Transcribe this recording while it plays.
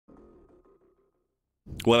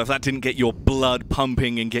Well, if that didn't get your blood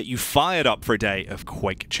pumping and get you fired up for a day of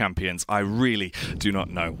Quake Champions, I really do not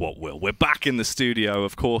know what will. We're back in the studio,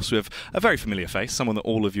 of course, with a very familiar face, someone that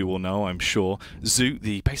all of you will know, I'm sure. Zoot,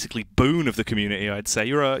 the basically boon of the community, I'd say.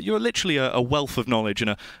 You're literally a wealth of knowledge in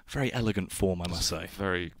a very elegant form, I must say.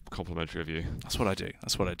 Very complimentary of you. That's what I do.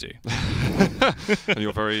 That's what I do. And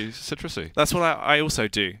you're very citrusy. That's what I also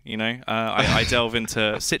do, you know. I delve into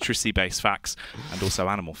citrusy-based facts and also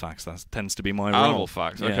animal facts. That tends to be my role. Animal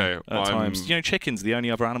facts, yeah, okay. At times. You know, chickens are the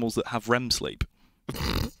only other animals that have REM sleep.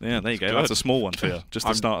 Yeah, there you go. Good. That's a small one for you, just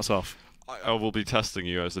to start us off. I will be testing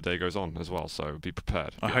you as the day goes on as well, so be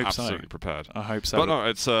prepared. I hope so. Absolutely prepared. I hope so. But no,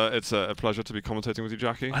 it's a pleasure to be commentating with you,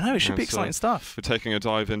 Jackie. I know, it should be exciting stuff. We're taking a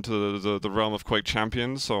dive into the realm of Quake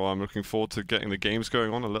Champions, so I'm looking forward to getting the games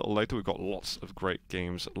going on a little later. We've got lots of great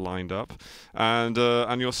games lined up. And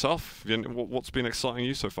yourself, what's been exciting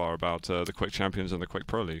you so far about the Quake Champions and the Quake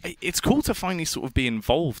Pro League? It's cool to finally sort of be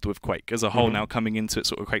involved with Quake as a whole now, coming into it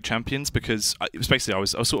sort of Quake Champions, because it was basically I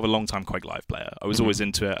was sort of a long-time Quake Live player. I was always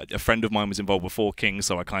into it. A friend of mine was involved before King,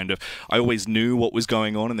 so I always knew what was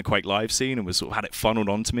going on in the Quake Live scene and was sort of had it funneled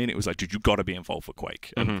onto me, and it was like, dude, you got to be involved with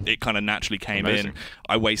Quake. And it kind of naturally came in.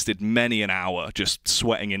 I wasted many an hour just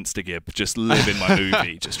sweating Instagib, just living my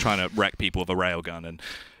movie, just trying to wreck people with a railgun. And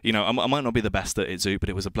you know, I might not be the best at it, Zoot, but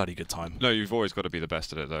it was a bloody good time. No, you've always got to be the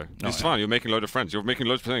best at it, though. It's fine. You're making a load of friends. You're making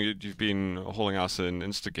loads of friends. You've been hauling ass in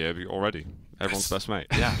Instagear already. Everyone's best mate.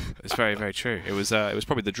 Yeah, it's very, very true. It was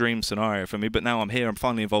probably the dream scenario for me, but now I'm here. I'm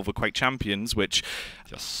finally involved with Quake Champions, which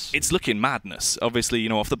it's looking madness. Obviously, you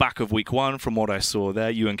know, off the back of week 1, from what I saw there,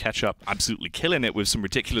 you and Ketchup absolutely killing it with some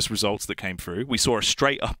ridiculous results that came through. We saw a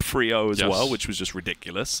straight-up 3-0 as well, which was just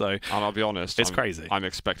ridiculous. So, and I'll be honest, it's crazy. I'm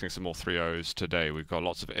expecting some more 3-0s today. We've got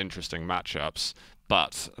lots of interesting matchups,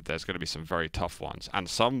 but there's going to be some very tough ones, and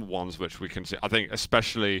some ones which we can see. I think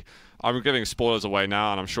especially, I'm giving spoilers away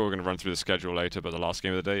now, and I'm sure we're going to run through the schedule later, but the last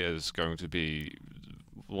game of the day is going to be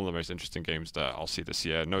one of the most interesting games that I'll see this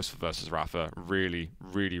year. Nosfer versus Rafa, really,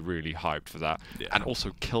 really, really hyped for that. Yeah. And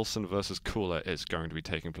also Kilson versus Cooler is going to be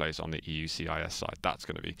taking place on the EU CIS side. That's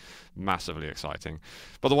going to be massively exciting.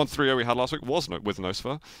 But the 1-3-0 we had last week was with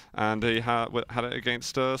Nosfer, and he had it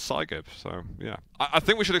against Cygib. So, yeah. I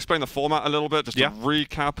think we should explain the format a little bit, just to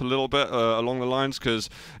recap a little bit along the lines, because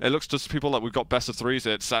it looks to people like we've got best of 3s.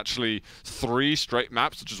 It's actually 3 straight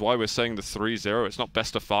maps, which is why we're saying the 3-0. It's not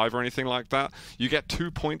best of 5 or anything like that. You get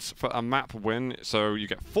 2 points for a map win, so you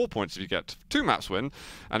get 4 points if you get 2 maps win,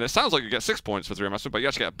 and it sounds like you get 6 points for 3 maps win, but you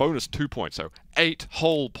actually get a bonus 2 points, so 8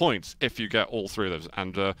 whole points if you get all 3 of those.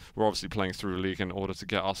 And we're obviously playing through League in order to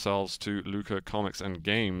get ourselves to Luca Comics and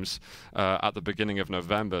Games at the beginning of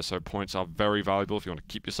November, so points are very valuable if you want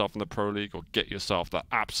to keep yourself in the Pro League or get yourself that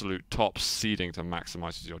absolute top seeding to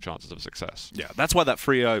maximize your chances of success. Yeah, that's why that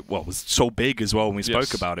 3-0 was so big as well when we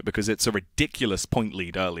spoke about it, because it's a ridiculous point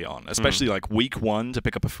lead early on, especially like week 1 to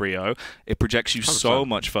pick up a 3-0. It projects you 100%. So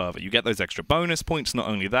much further. You get those extra bonus points. Not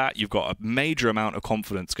only that, you've got a major amount of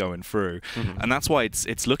confidence going through, and that's why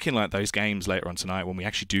it's looking like those games later on tonight, when we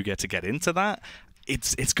actually do get into that,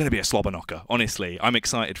 it's going to be a slobber knocker. Honestly, I'm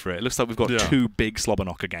excited for it. It looks like we've got 2 big slobber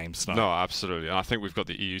knocker games tonight. No, absolutely. And I think we've got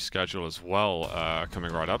the EU schedule as well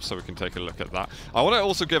coming right up, so we can take a look at that. I want to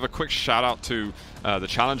also give a quick shout out to the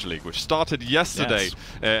Challenge League, which started yesterday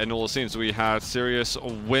in all the scenes. We had Sirius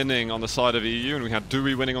winning on the side of EU, and we had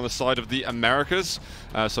Dewey winning on the side of the Americas.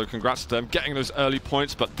 So congrats to them getting those early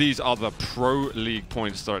points. But these are the Pro League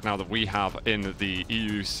points right now that we have in the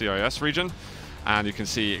EU CIS region. And you can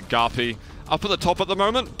see Garpy up at the top at the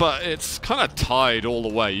moment, but it's kind of tied all the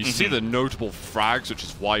way. You see the notable frags, which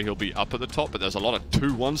is why he'll be up at the top, but there's a lot of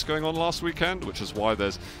 2-1s going on last weekend, which is why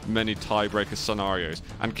there's many tiebreaker scenarios.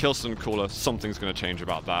 And Kilson Cooler, something's going to change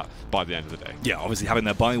about that by the end of the day. Yeah, obviously having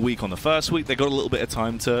their bye week on the first week, they got a little bit of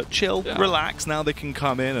time to chill, relax. Now they can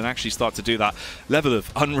come in and actually start to do that level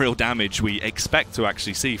of unreal damage we expect to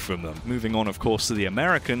actually see from them. Moving on, of course, to the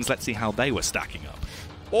Americans, let's see how they were stacking up.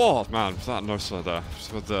 Oh, man, that Nosfer there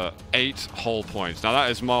with the 8 whole points. Now, that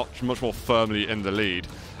is much more firmly in the lead.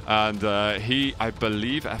 And I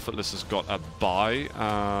believe Effortless has got a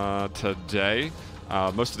bye today.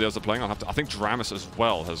 Most of the others are playing. I think Dramus as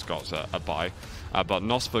well has got a bye. But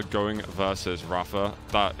Nosfer going versus Rafa,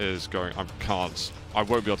 that is going... I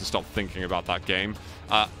won't be able to stop thinking about that game.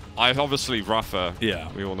 Obviously, Rafa,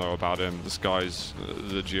 we all know about him. This guy's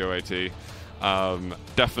the GOAT.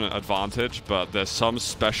 Definite advantage, but there's some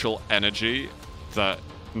special energy that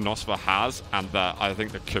Nosfer has, and that I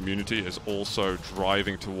think the community is also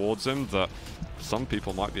driving towards him, that some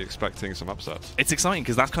people might be expecting some upsets. It's exciting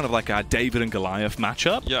because that's kind of like a David and Goliath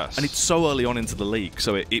matchup. Yes. And it's so early on into the league,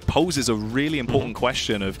 so it poses a really important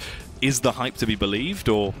question of, is the hype to be believed,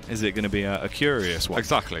 or is it going to be a curious one?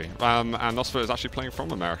 Exactly. And Nosfer is actually playing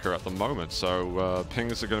from America at the moment, so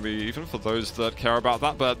pings are going to be even for those that care about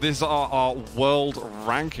that. But these are our world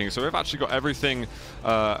rankings, so we've actually got everything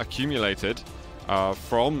accumulated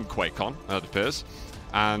from QuakeCon, it appears.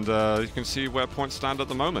 And you can see where points stand at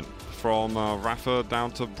the moment, from Rafa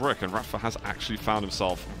down to Brick. And Rafa has actually found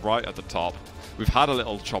himself right at the top. We've had a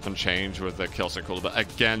little chop and change with the Killsing Cooler, but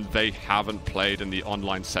again, they haven't played in the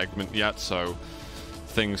online segment yet, so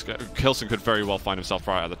Killsing could very well find himself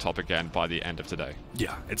right at the top again by the end of today.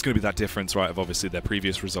 Yeah, it's going to be that difference, right, of obviously their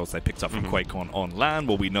previous results they picked up from QuakeCon on LAN,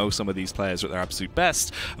 where we know some of these players are at their absolute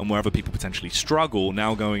best, and where other people potentially struggle,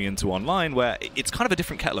 now going into online, where it's kind of a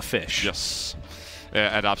different kettle of fish. Yes.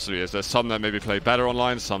 Yeah, it absolutely is. There's some that maybe play better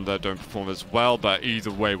online, some that don't perform as well, but either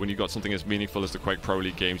way, when you've got something as meaningful as the Quake Pro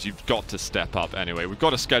League games, you've got to step up anyway. We've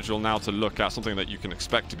got a schedule now to look at, something that you can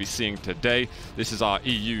expect to be seeing today. This is our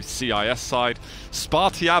EU CIS side.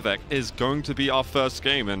 Spart1e is going to be our first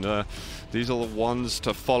game, and these are the ones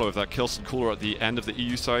to follow with that Killsing Cooler at the end of the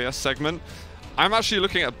EU CIS segment. I'm actually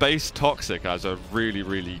looking at Base Toxic as a really,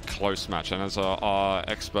 really close match, and as our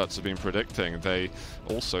experts have been predicting, they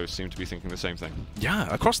also seem to be thinking the same thing. Yeah,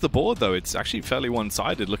 across the board, though, it's actually fairly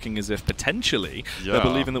one-sided, looking as if potentially they're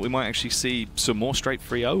believing that we might actually see some more straight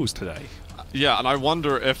 3-0s today. Yeah, and I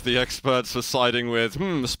wonder if the experts are siding with,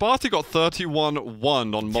 Spart1e got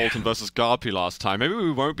 31-1 on Molten versus Garpy last time. Maybe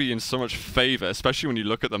we won't be in so much favor, especially when you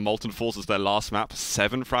look at the Molten Forces, their last map.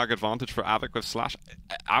 7 frag advantage for av3k with Slash.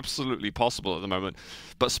 Absolutely possible at the moment.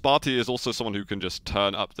 But Spart1e is also someone who can just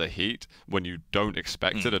turn up the heat when you don't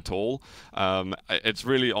expect it at all. It's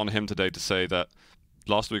really on him today to say that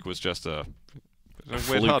last week was just a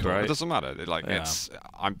weird hurdle. Right? It doesn't matter.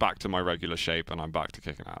 I'm back to my regular shape, and I'm back to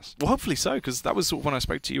kicking ass. Well, hopefully so, because that was sort of when I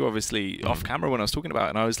spoke to you, obviously, off camera when I was talking about it,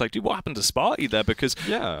 and I was like, dude, what happened to Spart1e there? Because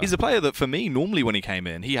he's a player that, for me, normally when he came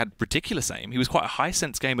in, he had ridiculous aim. He was quite a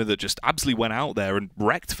high-sense gamer that just absolutely went out there and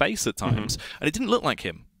wrecked face at times, and it didn't look like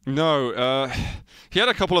him. No, he had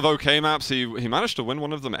a couple of okay maps. He managed to win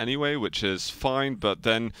one of them anyway, which is fine, but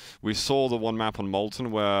then we saw the one map on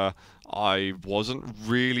Molten where I wasn't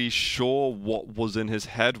really sure what was in his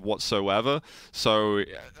head whatsoever. So,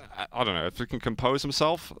 I don't know, if he can compose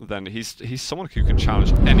himself, then he's someone who can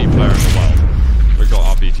challenge any player in the world. We've got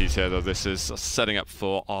our BTs here, though. This is setting up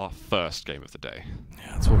for our first game of the day.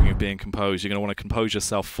 Yeah, talking of being composed, you're going to want to compose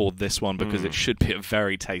yourself for this one, because it should be a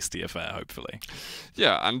very tasty affair, hopefully.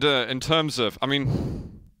 Yeah, and in terms of, I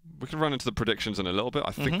mean, we can run into the predictions in a little bit.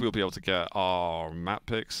 I think we'll be able to get our map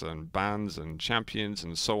picks and bans and champions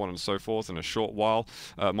and so on and so forth in a short while.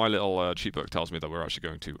 My little cheat book tells me that we're actually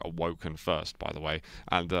going to Awoken first, by the way,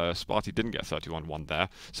 and Spart1e didn't get 31-1 there,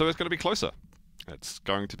 so it's going to be closer. It's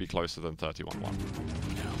going to be closer than 31-1.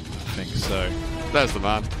 Yeah, I think so. There's the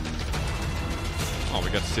man. Oh, we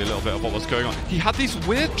get to see a little bit of what was going on. He had these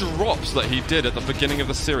weird drops that he did at the beginning of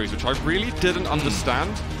the series, which I really didn't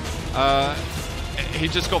understand. He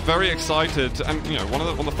just got very excited, and you know, one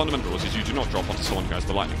of the fundamental rules is you do not drop onto someone who has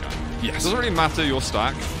the lightning gun. Yes. It doesn't really matter your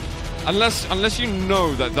stack. Unless you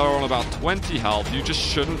know that they're on about 20 health, you just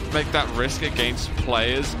shouldn't make that risk against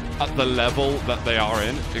players at the level that they are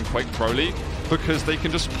in Quake Pro League, because they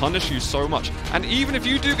can just punish you so much. And even if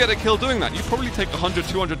you do get a kill doing that, you probably take 100,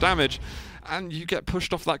 200 damage, and you get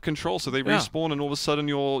pushed off that control, so they respawn, and all of a sudden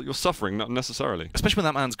you're suffering, not necessarily. Especially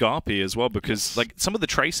when that man's Garpy as well, because like some of the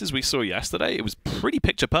traces we saw yesterday, it was pretty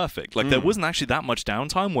picture perfect. Like there wasn't actually that much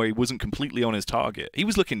downtime where he wasn't completely on his target. He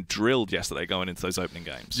was looking drilled yesterday going into those opening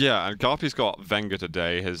games. Yeah, and Garpy's got Venga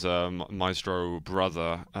today, his Maestro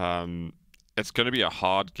brother. It's going to be a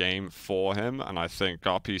hard game for him, and I think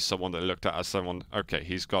Garpy's someone that looked at as someone, okay,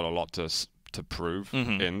 he's got a lot to prove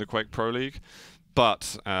in the Quake Pro League.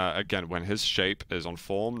 But, again, when his shape is on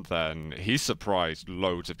form, then he's surprised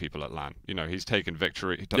loads of people at LAN. You know, he's taken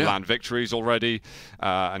LAN victories already,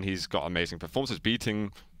 and he's got amazing performances,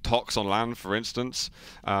 beating Tox on LAN, for instance.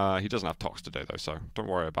 He doesn't have Tox today, though, so don't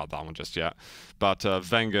worry about that one just yet. But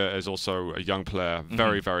Venga is also a young player,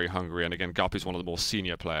 very, very hungry. And again, Garpy's one of the more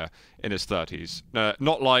senior player in his 30s.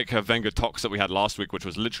 Not like Venga Tox that we had last week, which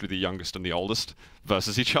was literally the youngest and the oldest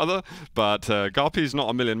versus each other. But Garpy's not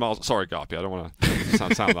a million miles. Sorry, Garpy, I don't want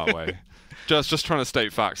to sound that way. Just trying to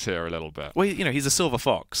state facts here a little bit. Well, you know, he's a silver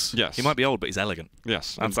fox. Yes. He might be old, but he's elegant.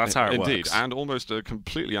 Yes. That's how it works. Indeed, and almost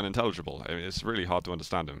completely unintelligible. I mean, it's really hard to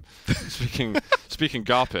understand him. Speaking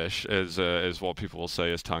Garpish is what people will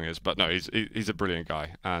say his tongue is, but no, he's a brilliant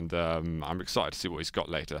guy, and I'm excited to see what he's got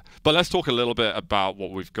later. But let's talk a little bit about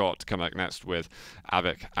what we've got to come up next with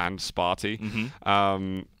av3k and Spart1e.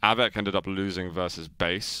 av3k ended up losing versus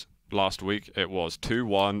Base last week, it was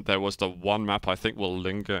 2-1. There was the one map I think will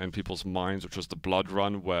linger in people's minds, which was the Blood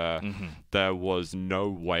Run, where there was no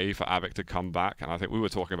way for av3k to come back. And I think we were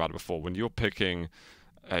talking about it before. When you're picking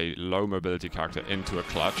a low mobility character into a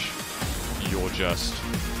clutch, you're just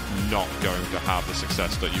not going to have the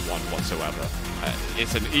success that you want whatsoever.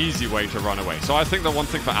 It's an easy way to run away. So I think the one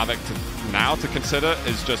thing for av3k now to consider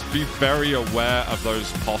is just be very aware of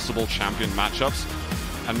those possible champion matchups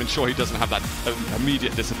and ensure he doesn't have that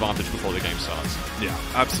immediate disadvantage before the game starts. Yeah,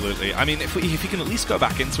 absolutely. I mean, if you can at least go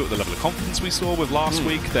back into it with the level of confidence we saw with last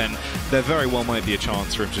week, then there very well might be a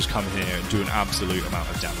chance for him to just come here and do an absolute amount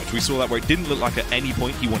of damage. We saw that where it didn't look like at any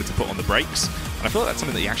point he wanted to put on the brakes, and I feel like that's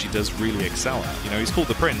something that he actually does really excel at. You know, he's called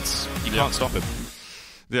the Prince. You can't stop him.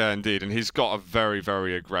 Yeah, indeed, and he's got a very,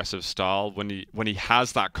 very aggressive style. When he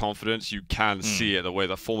has that confidence, you can see it, the way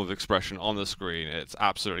the form of expression on the screen. It's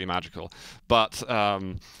absolutely magical. But do you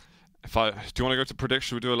want to go to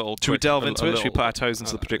prediction? Should we do a little? Should we delve into it? Should we put our toes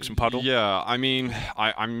into the prediction puddle? Yeah, I mean,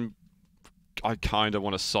 I kind of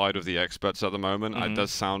want to side with the experts at the moment. It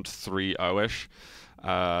does sound 3-0-ish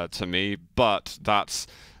to me, but that's.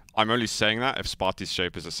 I'm only saying that if Spart1e's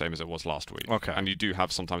shape is the same as it was last week. Okay. And you do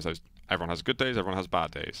have sometimes those. Everyone has good days, everyone has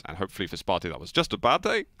bad days. And hopefully for Spart1e that was just a bad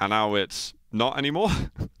day, and now it's not anymore,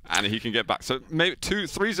 and he can get back. So maybe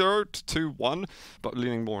 3-0 to 2-1, but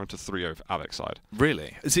leaning more into 3-0 for av3k's side.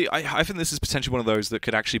 Really? See, I think this is potentially one of those that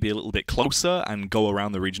could actually be a little bit closer and go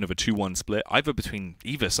around the region of a 2-1 split, either between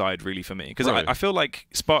either side, really, for me. Because I feel like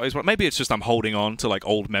Spart1e's, maybe it's just I'm holding on to like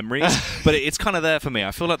old memories, but it's kind of there for me.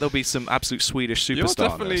 I feel like there'll be some absolute Swedish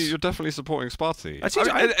superstars. You're definitely supporting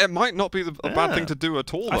Spart1e. It might not be a bad thing to do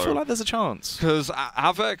at all, though. I feel like there's a chance. Because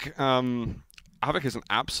av3k, av3k is an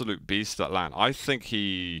absolute beast at LAN. I think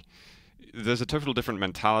there's a total different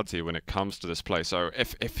mentality when it comes to this play. So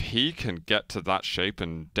if he can get to that shape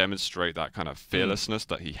and demonstrate that kind of fearlessness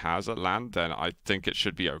that he has at LAN, then I think it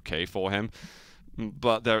should be okay for him.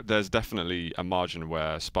 But there's definitely a margin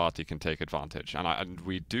where Spart1e can take advantage. And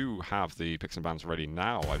we do have the picks and bans ready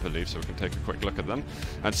now, I believe, so we can take a quick look at them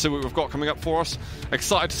and see what we've got coming up for us.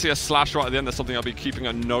 Excited to see a slash right at the end. That's something I'll be keeping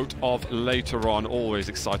a note of later on. Always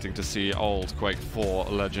exciting to see old Quake 4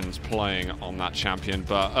 legends playing on that champion.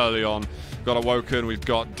 But early on, got Awoken, we've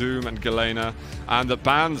got Doom and Galena, and the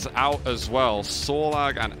bans out as well.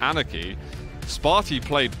 Sorlag and Anarchy. Spart1e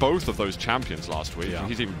played both of those champions last week. Yeah.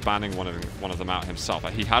 He's even banning one of them out himself.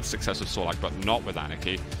 He had success with Sorlag, but not with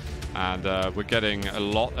Anarchy. And we're getting a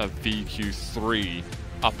lot of VQ3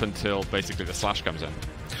 up until basically the slash comes in.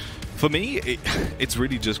 For me, it's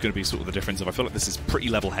really just going to be sort of the difference of I feel like this is pretty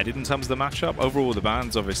level-headed in terms of the matchup. Overall, the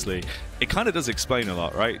bans, obviously, it kind of does explain a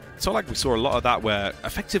lot, right? So like we saw a lot of that where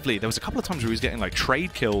effectively there was a couple of times where he was getting like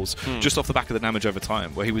trade kills just off the back of the damage over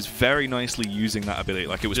time, where he was very nicely using that ability.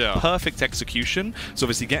 Like it was perfect execution. So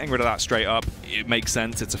obviously getting rid of that straight up, it makes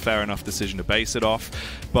sense. It's a fair enough decision to base it off.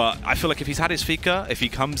 But I feel like if he's had his Fika, if he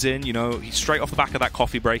comes in, you know, he's straight off the back of that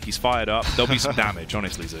coffee break, he's fired up, there'll be some damage,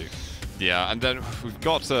 honestly, Zoo. Yeah, and then we've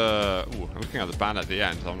got, I'm looking at the ban at the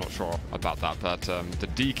end, I'm not sure about that, but the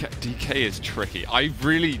DK is tricky. I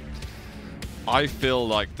feel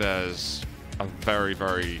like there's a very,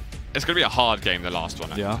 it's going to be a hard game, the last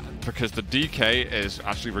one. Yeah. Because the DK is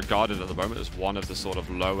actually regarded at the moment as one of the sort of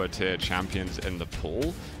lower tier champions in the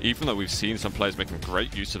pool, even though we've seen some players making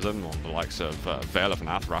great use of them, on the likes of Veil of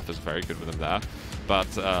Nath. Raph is very good with them there.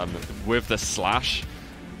 But with the slash,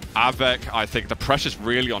 av3k, I think the pressure's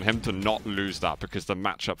really on him to not lose that because the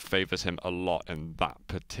matchup favors him a lot in that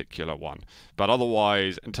particular one. But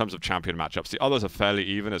otherwise, in terms of champion matchups, the others are fairly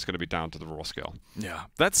even. It's going to be down to the raw skill. Yeah,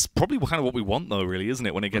 that's probably kind of what we want, though, really, isn't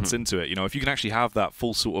it, when it gets into it? You know, if you can actually have that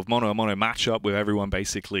full sort of mono-mono matchup with everyone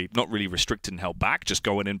basically not really restricted and held back, just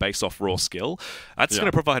going in based off raw skill, that's going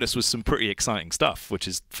to provide us with some pretty exciting stuff, which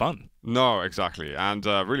is fun. No, exactly. And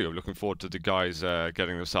really, we're looking forward to the guys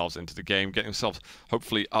getting themselves into the game, getting themselves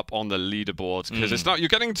hopefully up on the leaderboards. Because it's not, you're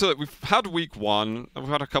getting to, we've had week 1, we've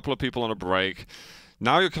had a couple of people on a break.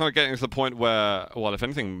 Now you're kind of getting to the point where, well, if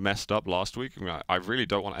anything messed up last week, I really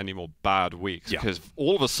don't want any more bad weeks. Because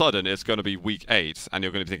all of a sudden, it's going to be week 8, and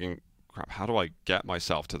you're going to be thinking, crap, how do I get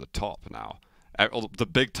myself to the top now? The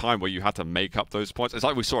big time where you had to make up those points. It's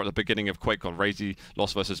like we saw at the beginning of Quake on Razy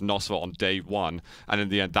lost versus Nosfer on day 1, and in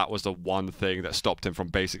the end, that was the one thing that stopped him from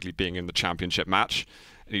basically being in the championship match.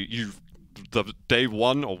 the day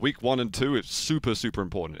 1 or week 1 and 2, it's super, super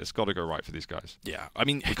important. It's got to go right for these guys. Yeah, I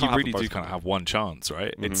mean, you really do kind of have one chance,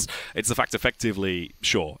 right? It's the fact, effectively,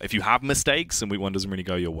 sure, if you have mistakes and week 1 doesn't really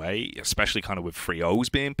go your way, especially kind of with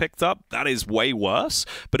 3-0s being picked up, that is way worse.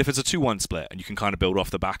 But if it's a 2-1 split and you can kind of build off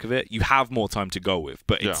the back of it, you have more time to go with.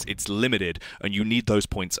 But it's limited, and you need those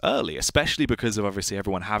points early, especially because of obviously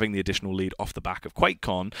everyone having the additional lead off the back of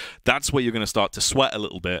QuakeCon. That's where you're going to start to sweat a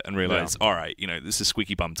little bit and realize, all right, you know, this is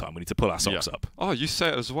squeaky bum time. We need to pull our socks up. Oh, you say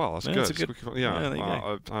it as well. That's good.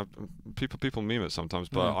 People meme it sometimes,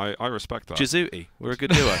 but I respect that. Jizuti, we're a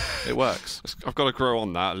good duo. It works. I've got to grow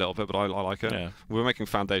on that a little bit, but I like it. Yeah. We're making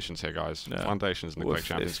foundations here, guys. Yeah. Foundations in the Quake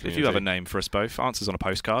Champions community. If you have a name for us both, answers on a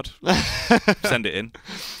postcard. Send it in.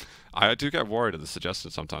 I do get worried at the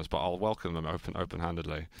suggestions sometimes, but I'll welcome them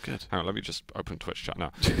open-handedly. Good. Hang on, let me just open Twitch chat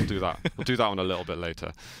now. We'll do that. We'll do that one a little bit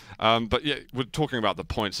later. But yeah, we're talking about the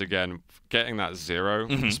points again. Getting that 0,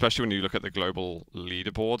 especially when you look at the global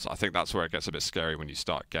leaderboards, I think that's where it gets a bit scary when you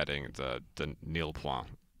start getting the nil point.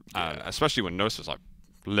 Especially when Nosa's like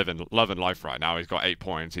living life right now. He's got 8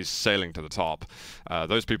 points. He's sailing to the top.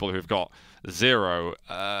 Those people who've got 0,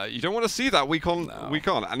 you don't want to see that week on.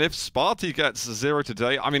 And if Spart1e gets 0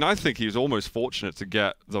 today, I mean, I think he was almost fortunate to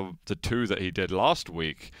get the 2 that he did last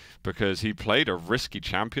week, because he played a risky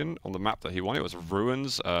champion on the map that he won. It was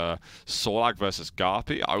Ruins, Sorlag versus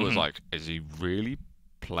Garpy. I was like, is he really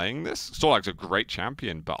playing this? Sorlag's a great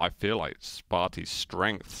champion, but I feel like Spart1e's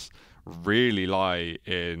strengths really lie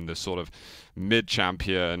in the sort of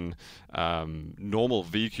mid-champion, normal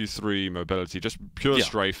VQ3 mobility, just pure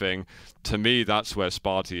strafing. To me, that's where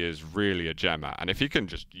Spart1e is really a gem at. And if he can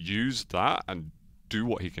just use that and do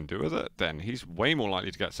what he can do with it, then he's way more likely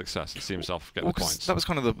to get success and see himself get the points. That was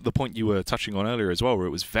kind of the point you were touching on earlier as well, where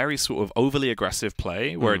it was very sort of overly aggressive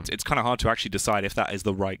play, where it's kind of hard to actually decide if that is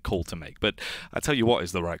the right call to make. But I tell you what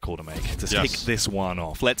is the right call to make, to kick this one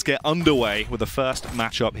off. Let's get underway with the first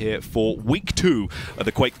matchup here for week 2 of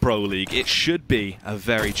the Quake Pro League. It should be a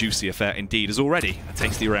very juicy affair indeed, as already a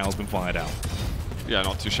tasty rail's been fired out. Yeah,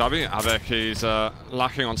 not too shabby. av3k is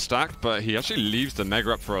lacking on stack, but he actually leaves the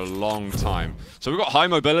Mega up for a long time. So we've got high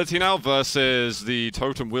mobility now versus the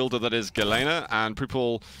totem wielder that is Galena, and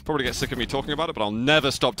people probably get sick of me talking about it, but I'll never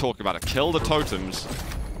stop talking about it. Kill the totems.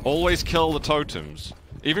 Always kill the totems.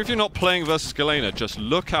 Even if you're not playing versus Galena, just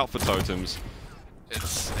look out for totems.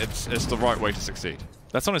 It's the right way to succeed.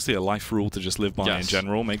 That's honestly a life rule to just live by in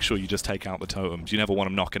general. Make sure you just take out the totems. You never want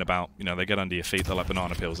them knocking about. You know, they get under your feet, they're like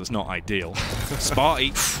banana peels. It's not ideal.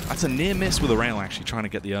 Spart1e, that's a near miss with a rail, actually, trying to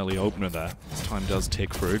get the early opener there. As time does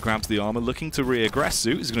tick through. Grabs the armor, looking to reaggress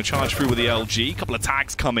Suit. He's going to charge through with the LG. Couple of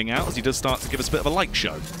tags coming out as he does start to give us a bit of a light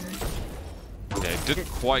show. Yeah, he didn't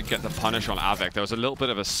quite get the punish on av3k. There was a little bit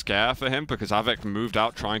of a scare for him because av3k moved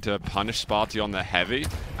out trying to punish Spart1e on the heavy,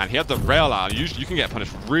 and he had the rail out. Usually you can get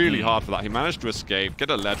punished really hard for that. He managed to escape, get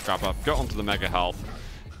a ledge grab up, get onto the mega health,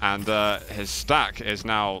 and his stack is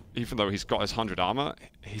now, even though he's got his 100 armor,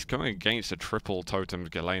 he's going against a triple totem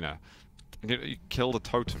Galena. You kill the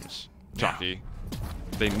totems, Jackie.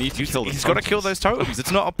 They need to kill the totems. He's got to kill those totems.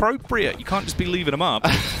 It's not appropriate. You can't just be leaving them up.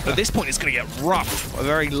 But at this point, it's going to get rough. A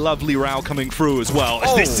very lovely row coming through as well.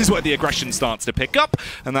 This is where the aggression starts to pick up,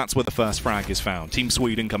 and that's where the first frag is found. Team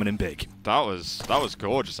Sweden coming in big. That was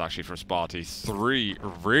gorgeous, actually, from Spart1e. 3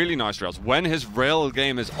 really nice rails. When his rail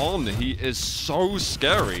game is on, he is so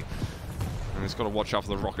scary. And he's got to watch out for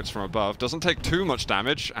the rockets from above. Doesn't take too much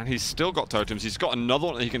damage, and he's still got totems. He's got another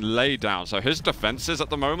one that he can lay down. So his defenses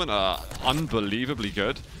at the moment are unbelievably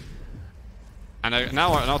good. And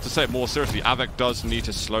now to say it more seriously, av3k does need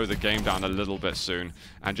to slow the game down a little bit soon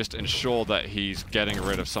and just ensure that he's getting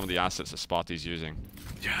rid of some of the assets that Spart1e's using.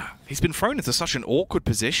 Yeah, he's been thrown into such an awkward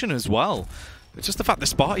position as well. It's just the fact that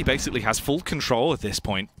Spart1e basically has full control at this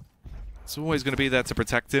point. It's always going to be there to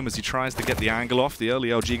protect him as he tries to get the angle off. The early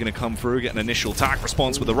LG going to come through, get an initial attack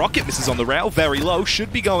response with the rocket. Misses on the rail, very low,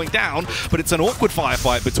 should be going down, but it's an awkward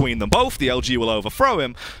firefight between them both. The LG will overthrow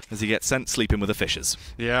him as he gets sent sleeping with the fishes.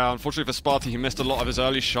 Yeah, unfortunately for Spart1e, he missed a lot of his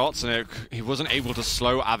early shots, and he wasn't able to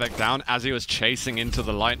slow av3k down as he was chasing into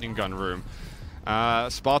the lightning gun room.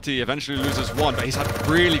 Spart1e eventually loses 1, but he's had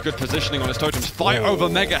really good positioning on his totems. Fight over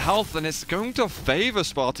mega health, and it's going to favor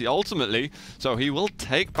Spart1e ultimately, so he will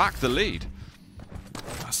take back the lead.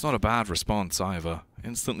 That's not a bad response either.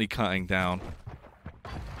 Instantly cutting down.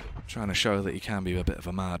 Trying to show that he can be a bit of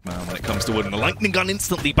a madman when it comes to wood. And the lightning gun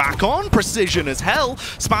instantly back on. Precision as hell.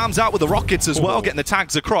 Spams out with the rockets as well, getting the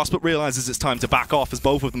tags across, but realizes it's time to back off as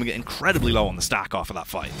both of them get incredibly low on the stack after that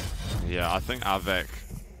fight. Yeah, I think av3k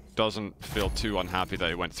doesn't feel too unhappy that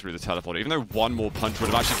he went through the teleport. Even though one more punch would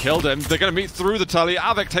have actually killed him, they're going to meet through the telly.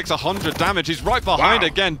 av3k takes 100 damage. He's right behind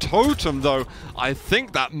again. Totem, though, I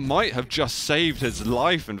think that might have just saved his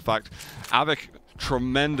life. In fact, av3k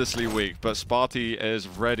tremendously weak, but Spart1e is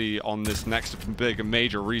ready on this next big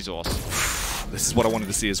major resource. This is what I wanted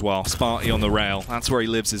to see as well. Spart1e on the rail. That's where he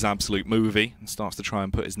lives his absolute movie and starts to try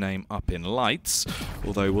and put his name up in lights.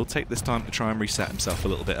 Although we'll take this time to try and reset himself a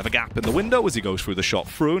little bit of a gap in the window as he goes through the shot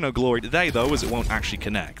through. No glory today, though, as it won't actually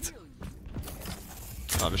connect.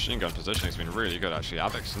 Machine gun positioning has been really good, actually.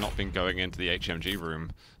 av3k's not been going into the HMG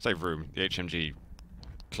room. Say room, the HMG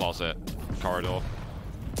closet, corridor.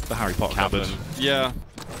 The Harry Potter cabin. cupboard. Yeah,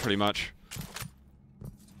 pretty much.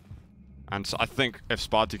 And so I think if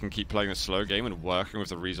Spart1e can keep playing a slow game and working with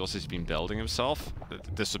the resources he's been building himself,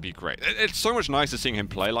 this would be great. It's so much nicer seeing him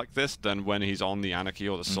play like this than when he's on the Anarchy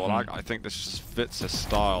or the Solag. I think this just fits his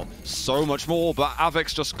style so much more, but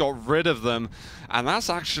av3k's just got rid of them, and that's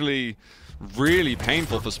actually really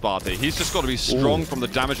painful for Spart1e. He's just got to be strong from the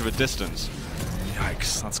damage of a distance.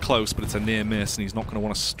 Yikes, that's close, but it's a near miss, and he's not going to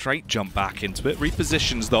want to straight jump back into it.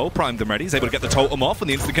 Repositions, though, primed and ready. He's able to get the totem off, and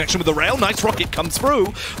the instant connection with the rail. Nice rocket comes through.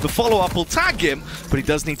 The follow-up will tag him, but he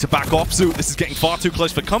does need to back off. Zoot, this is getting far too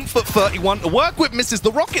close for comfort. 31 to work with, misses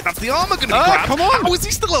the rocket. That's the armor going to be grabbed. Come on! How is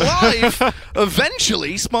he still alive?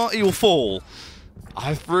 Eventually, Spart1e will fall.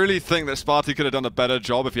 I really think that Spart1e could have done a better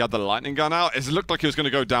job if he had the lightning gun out. It looked like he was going to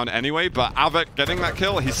go down anyway, but av3k getting that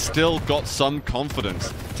kill, he's still got some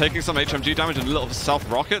confidence. Taking some HMG damage and a little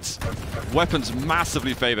self-rockets, weapons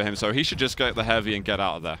massively favor him, so he should just get the heavy and get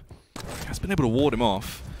out of there. Has been able to ward him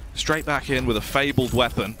off. Straight back in with a fabled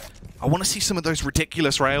weapon. I want to see some of those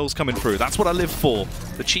ridiculous rails coming through. That's what I live for.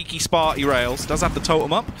 The cheeky Spart1e rails. Does have the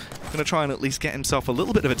totem up. Going to try and at least get himself a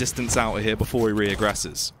little bit of a distance out of here before he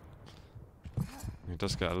re-aggresses. He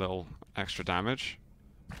does get a little extra damage.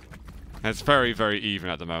 And it's very, very even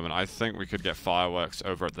at the moment. I think we could get fireworks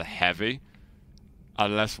over at the heavy,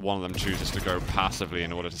 unless one of them chooses to go passively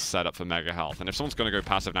in order to set up for mega health. And if someone's going to go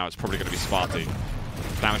passive now, it's probably going to be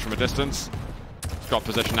Spart1e. Damage from a distance. Got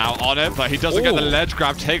position now on it, but he doesn't get the ledge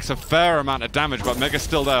grab. Takes a fair amount of damage, but Mega's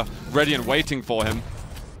still there, ready and waiting for him.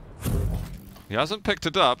 He hasn't picked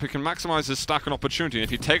it up. He can maximize his stack and opportunity. And if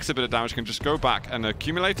he takes a bit of damage, he can just go back and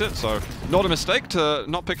accumulate it. So not a mistake to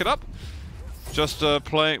not pick it up. Just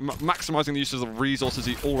maximizing the use of the resources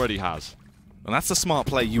he already has. And that's the smart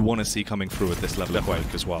play you want to see coming through at this level of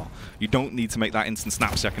Quake as well. You don't need to make that instant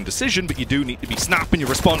snap-second decision, but you do need to be snapping your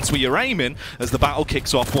response where you're aiming as the battle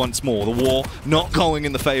kicks off once more. The war not going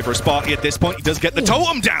in the favor of Spart1e at this point. He does get the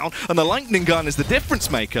totem down, and the lightning gun is the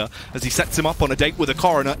difference maker as he sets him up on a date with a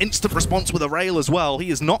coroner. Instant response with a rail as well.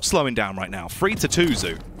 He is not slowing down right now. 3-2,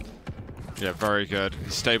 Zoot. Yeah, very good.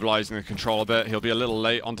 He's stabilizing the control a bit. He'll be a little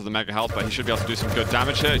late onto the mega health, but he should be able to do some good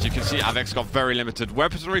damage here. As you can see, av3k's got very limited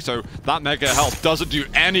weaponry, so that mega health doesn't do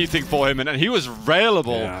anything for him. And he was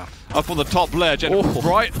railable up on the top ledge, and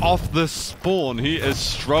right off the spawn, he is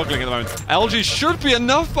struggling at the moment. LG should be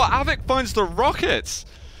enough, but av3k finds the rockets.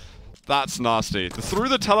 That's nasty. Through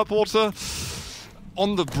the teleporter,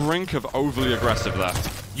 on the brink of overly aggressive there.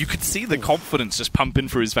 You could see the confidence just pumping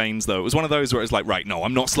through his veins, though. It was one of those where it's like, right, no,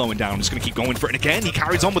 I'm not slowing down. I'm just going to keep going for it. And again, he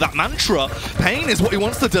carries on with that mantra. Pain is what he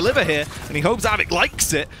wants to deliver here, and he hopes av3k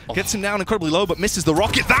likes it. Gets him down incredibly low, but misses the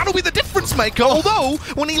rocket. That'll be the difference maker. Although,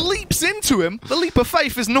 when he leaps into him, the leap of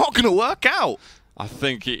faith is not going to work out. I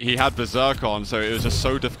think he had Berserk on, so it was just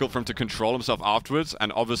so difficult for him to control himself afterwards.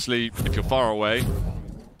 And obviously, if you're far away,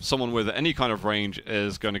 someone with any kind of range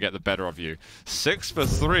is going to get the better of you. 6 for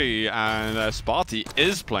 3, and Spart1e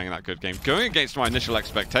is playing that good game. Going against my initial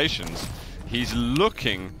expectations, he's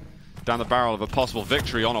looking down the barrel of a possible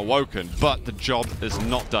victory on Awoken, but the job is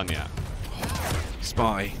not done yet.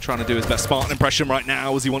 Spart1e trying to do his best Spartan impression right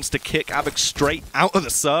now as he wants to kick av3k straight out of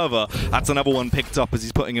the server. That's another one picked up as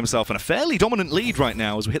he's putting himself in a fairly dominant lead right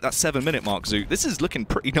now as we hit that 7-minute mark, Zoot. This is looking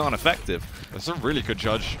pretty darn effective. That's a really good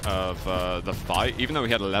judge of the fight. Even though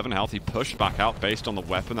he had 11 health, he pushed back out based on the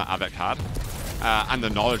weapon that av3k had. And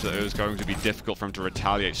the knowledge that it was going to be difficult for him to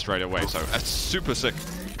retaliate straight away. So a super sick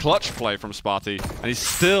clutch play from Spart1e, and he's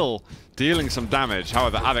still dealing some damage.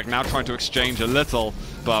 However, av3k now trying to exchange a little,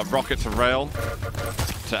 but rocket to rail,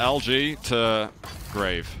 to LG, to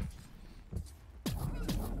Grave.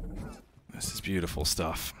 This is beautiful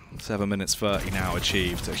stuff. 7 minutes 30 now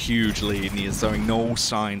achieved. A huge lead, and he is showing no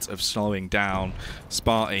signs of slowing down.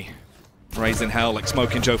 Spart1e raising hell like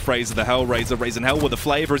Smoking Joe Fraser, the Hellraiser, raising hell with a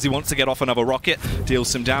flavor as he wants to get off another rocket, deals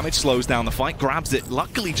some damage, slows down the fight, grabs it,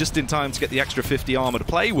 luckily just in time to get the extra 50 armor to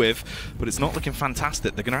play with, but it's not looking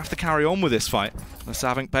fantastic. They're going to have to carry on with this fight unless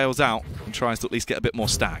av3k bails out and tries to at least get a bit more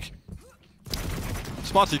stack.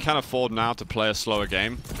 Spart1e can afford now to play a slower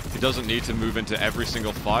game. He doesn't need to move into every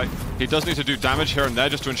single fight. He does need to do damage here and there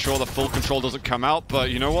just to ensure that full control doesn't come out,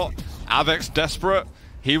 but you know what? av3k's desperate.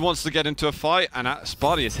 He wants to get into a fight, and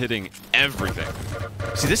Spart1e is hitting everything.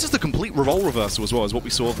 See, this is the complete role reversal as well as what we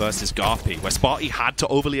saw versus Garpy, where Spart1e had to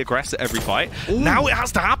overly aggress at every fight. Ooh. Now it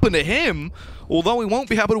has to happen to him, although he won't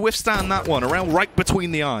be able to withstand that one, around right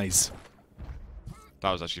between the eyes.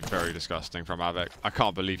 That was actually very disgusting from av3k. I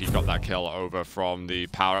can't believe he got that kill over from the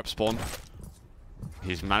power-up spawn.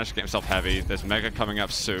 He's managed to get himself heavy. There's Mega coming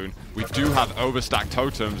up soon. We do have overstacked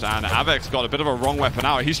totems, and av3k's got a bit of a wrong weapon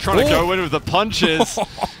out. He's trying to go in with the punches.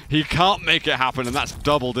 He can't make it happen, and that's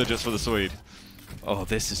double digits for the Swede. Oh,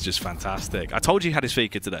 this is just fantastic. I told you he had his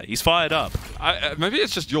Fika today. He's fired up. Maybe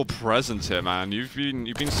it's just your presence here, man. You've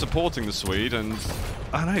been supporting the Swede, and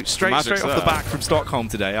I know, straight off the back from Stockholm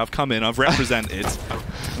today. I've come in, I've represented,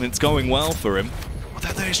 and it's going well for him.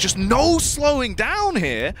 There's just no slowing down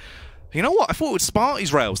here. You know what? I thought it was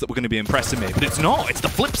Spart1e's rails that were going to be impressing me, but it's not. It's the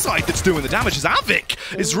flip side that's doing the damage. As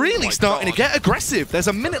av3k is really starting to get aggressive. There's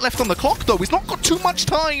a minute left on the clock, though. He's not got too much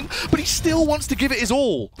time, but he still wants to give it his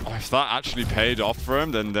all. Oh, if that actually paid off for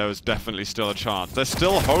him, then there was definitely still a chance. There's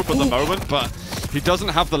still hope at the moment, but he doesn't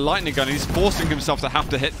have the lightning gun. He's forcing himself to have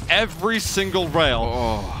to hit every single rail.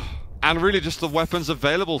 Oh. And really just the weapons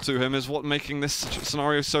available to him is what making this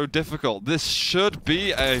scenario so difficult. This should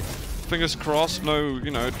be a... fingers crossed, no,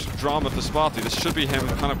 drama for Spart1e. This should be him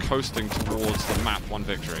kind of coasting towards the map 1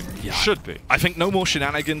 victory. Yeah. Should be. I think no more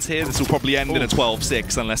shenanigans here. This will probably end in a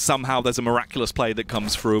 12-6 unless somehow there's a miraculous play that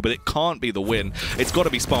comes through, but it can't be the win. It's got to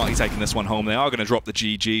be Spart1e taking this one home. They are going to drop the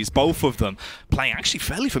GGs. Both of them playing actually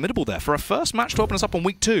fairly formidable there. For a first match to open us up on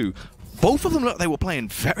week 2, both of them look they were playing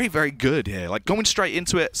very, very good here. Like, going straight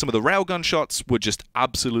into it, some of the railgun shots were just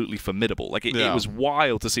absolutely formidable. Like, it was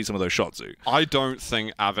wild to see some of those shots, Zoo. I don't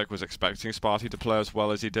think av3k was expecting Spart1e to play as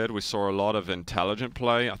well as he did. We saw a lot of intelligent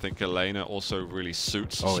play. I think Elena also really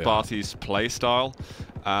suits Spart1e's play style.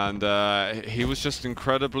 And he was just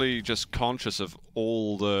incredibly conscious of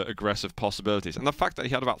all the aggressive possibilities. And the fact that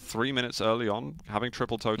he had about 3 minutes early on having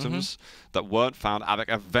triple totems that weren't found,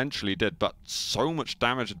 av3k eventually did, but so much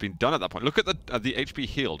damage had been done at that point. Look at the HP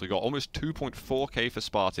healed. We got almost 2.4k for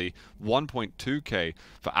Spart1e, 1.2k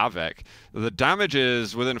for av3k. The damage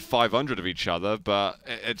is within 500 of each other, but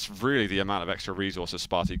it's really the amount of extra resources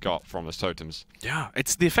Spart1e got from his totems. Yeah,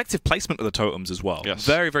 it's the effective placement of the totems as well. Yes.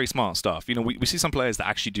 Very, very smart stuff. You know, we see some players that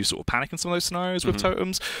actually do sort of panic in some of those scenarios with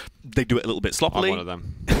totems. They do it a little bit sloppily. I'm one of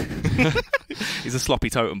them. He's a sloppy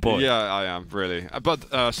totem boy. Yeah, I am, really. But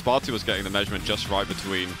Spart1e was getting the measurement just right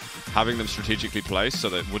between having them strategically placed so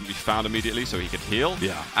that it wouldn't be found immediately so he could heal,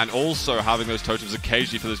 and also having those totems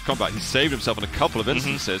occasionally for this combat. He saved himself in a couple of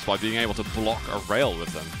instances by being able to block a rail with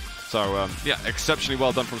them. So, yeah, exceptionally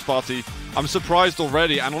well done from Spart1e. I'm surprised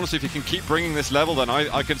already, and honestly, if he can keep bringing this level, then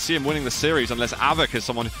I could see him winning the series unless av3k is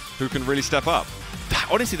someone who can really step up.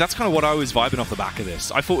 Honestly, that's kind of what I was vibing off the back of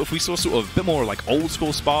this. I thought if we saw sort of a bit more like old school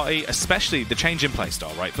Spart1e, especially the change in play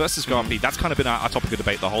style, right, versus Garpy, that's kind of been our topic of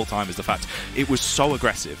debate the whole time, is the fact it was so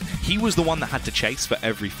aggressive. He was the one that had to chase for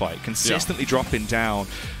every fight, consistently dropping down,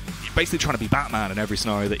 basically trying to be Batman in every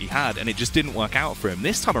scenario that he had, and it just didn't work out for him.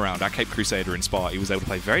 This time around, our Cape Crusader in Spart1e was able to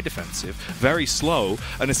play very defensive, very slow,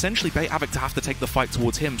 and essentially bait av3k to have to take the fight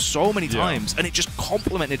towards him so many times, and it just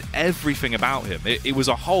complemented everything about him. It was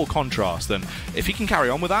a whole contrast, and if he can carry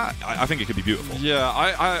on with that, I think it could be beautiful. Yeah,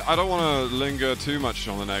 I don't want to linger too much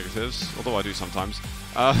on the negatives, although I do sometimes.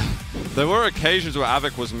 There were occasions where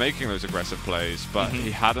av3k was making those aggressive plays, but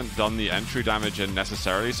he hadn't done the entry damage in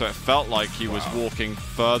necessarily, so it felt like he was walking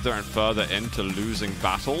further and further into losing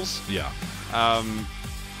battles. Yeah.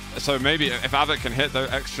 So maybe if av3k can hit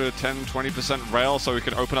the extra 10-20% rail so he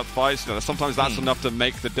can open up fights, sometimes that's enough to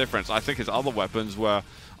make the difference. I think his other weapons were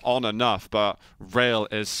on enough, but rail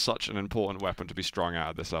is such an important weapon to be strong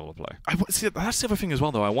at this level of play. See, that's the other thing as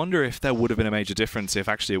well, though. I wonder if there would have been a major difference if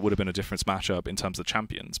actually it would have been a difference matchup in terms of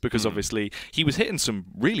champions, because obviously he was hitting some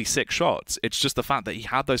really sick shots. It's just the fact that he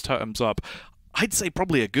had those totems up. I'd say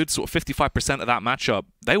probably a good sort of 55% of that matchup,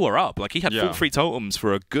 they were up. Like, he had full free totems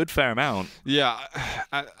for a good fair amount. Yeah,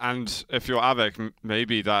 and if you're av3k,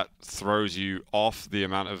 maybe that throws you off the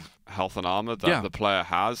amount of health and armor that the player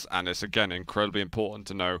has, and it's, again, incredibly important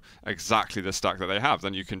to know exactly the stack that they have.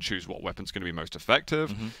 Then you can choose what weapon's going to be most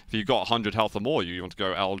effective. If you've got 100 health or more, you want to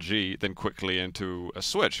go LG, then quickly into a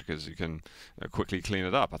switch, because you can quickly clean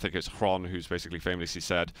it up. I think it's Hron who's basically famously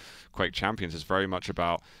said Quake Champions is very much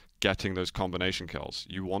about getting those combination kills.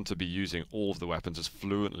 You want to be using all of the weapons as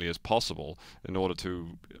fluently as possible in order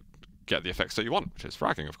to get the effects that you want, which is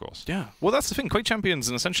fragging, of course. Yeah. Well, that's the thing. Quake Champions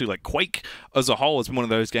and essentially like Quake as a whole has been one of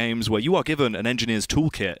those games where you are given an engineer's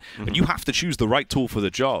toolkit and you have to choose the right tool for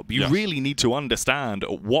the job. You really need to understand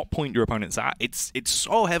at what point your opponent's at. It's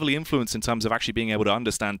so heavily influenced in terms of actually being able to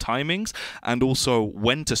understand timings and also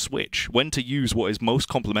when to switch, when to use what is most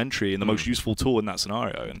complementary and the most useful tool in that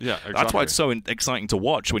scenario. And exactly. That's why it's so exciting to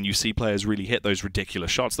watch when you see players really hit those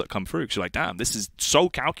ridiculous shots that come through. Because you're like, damn, this is so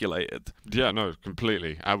calculated. Yeah, no,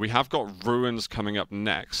 completely. We have got Ruins coming up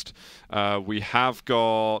next. We have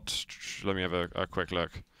got... Let me have a quick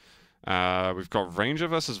look. We've got Ranger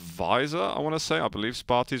versus Visor, I want to say. I believe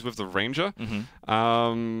Spart1e's with the Ranger.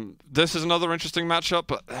 This is another interesting matchup,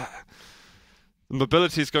 but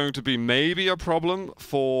mobility is going to be maybe a problem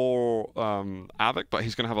for av3k, but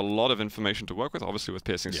he's going to have a lot of information to work with, obviously with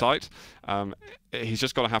Piercing Sight. He's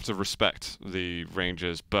just got to have to respect the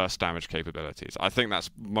Ranger's burst damage capabilities. I think that's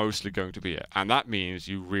mostly going to be it. And that means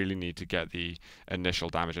you really need to get the initial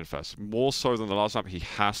damage in first. More so than the last map, he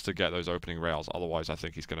has to get those opening rails. Otherwise, I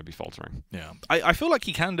think he's going to be faltering. Yeah, I feel like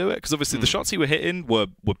he can do it, because obviously the shots he were hitting were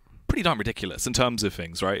pretty darn ridiculous in terms of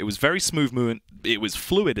things, right? It was very smooth movement. It was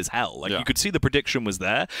fluid as hell. Like, you could see the prediction was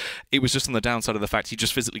there. It was just on the downside of the fact he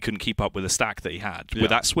just physically couldn't keep up with the stack that he had. With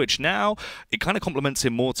that switch now, it kind of complements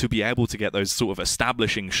him more to be able to get those sort of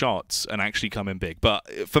establishing shots and actually come in big. But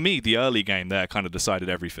for me, the early game there kind of decided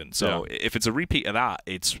everything. So if it's a repeat of that,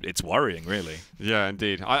 it's worrying, really. Yeah,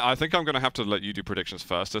 indeed. I think I'm going to have to let you do predictions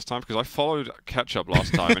first this time, because I followed Ketchup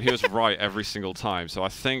last time and he was right every single time. So I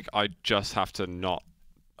think I just have to not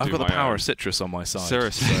I've got the power of citrus on my side.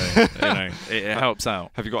 Seriously. So, it helps out.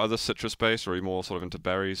 Have you got other citrus based, or are you more sort of into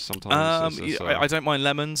berries sometimes? I don't mind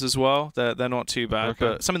lemons as well. They're not too bad.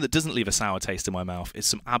 But something that doesn't leave a sour taste in my mouth is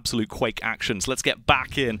some absolute Quake actions. Let's get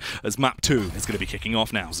back in as map 2 is going to be kicking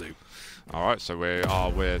off now, Zoo. All right, so we are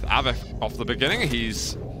with av3k off the beginning.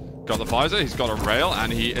 He's got the visor, he's got a rail,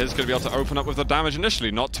 and he is going to be able to open up with the damage initially.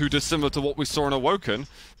 Not too dissimilar to what we saw in Awoken,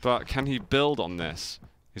 but can he build on this?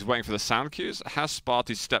 He's waiting for the sound cues. Has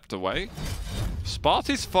Spart1e stepped away?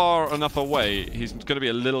 Spart1e's far enough away, he's going to be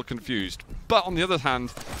a little confused. But on the other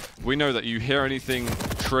hand, we know that you hear anything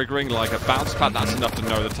triggering like a bounce pad, that's enough to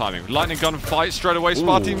know the timing. Lightning gun fight straight away.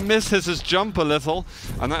 Spart1e misses his jump a little,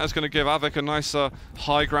 and that is going to give av3k a nice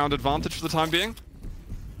high ground advantage for the time being.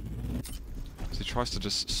 So he tries to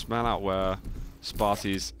just smell out where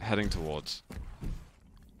Spart1e's heading towards.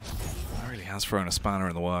 Really has thrown a spanner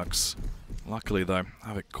in the works. Luckily, though,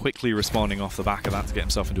 av3k quickly responding off the back of that to get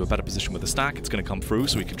himself into a better position with the stack. It's going to come through,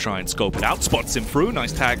 so he can try and scope it out. Spots him through.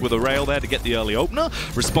 Nice tag with a rail there to get the early opener.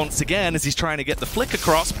 Response again as he's trying to get the flick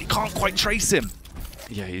across, but he can't quite trace him.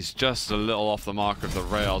 Yeah, he's just a little off the mark of the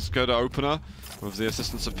rails. Good opener with the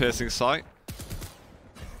assistance of Piercing Sight,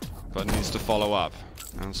 but needs to follow up.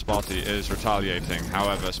 And Spart1e is retaliating.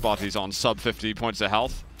 However, Spart1e's on sub 50 points of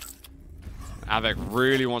health. av3k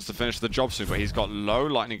really wants to finish the job soon, but he's got low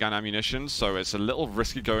lightning gun ammunition, so it's a little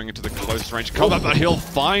risky going into the close range combat, but he'll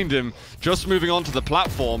find him just moving on to the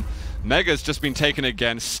platform. Mega's just been taken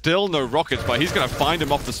again, still no rockets, but he's going to find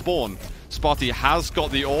him off the spawn. Spart1e has got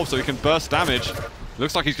the orb, so he can burst damage.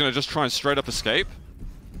 Looks like he's going to just try and straight up escape.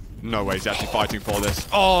 No way he's actually fighting for this.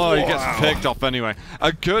 Oh, he gets picked off anyway.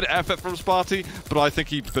 A good effort from Spart1e, but I think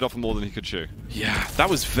he bit off more than he could chew. Yeah,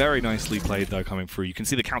 that was very nicely played, though, coming through. You can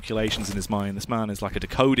see the calculations in his mind. This man is like a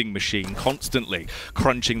decoding machine, constantly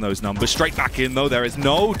crunching those numbers. Straight back in, though. There is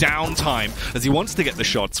no downtime as he wants to get the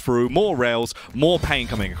shots through. More rails, more pain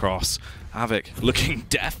coming across. av3k looking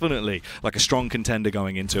definitely like a strong contender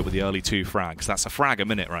going into it with the early 2 frags. That's a frag a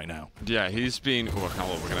minute right now. Yeah, he's been... Oh,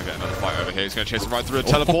 we're going to get another fight over here. He's going to chase him right through a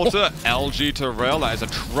teleporter. LG to rail. That is a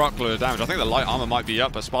truckload of damage. I think the light armor might be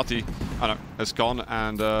up, but Spart1e, it's gone,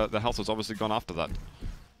 and the health has obviously gone after that.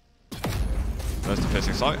 There's the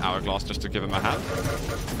Piercing Sight. Hourglass just to give him a hand.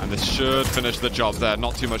 And this should finish the job there.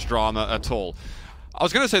 Not too much drama at all. I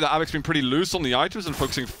was going to say that av3k's been pretty loose on the items and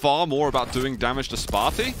focusing far more about doing damage to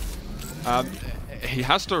Spart1e. He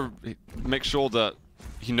has to make sure that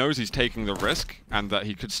he knows he's taking the risk and that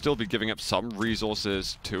he could still be giving up some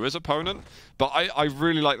resources to his opponent. But I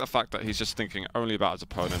really like the fact that he's just thinking only about his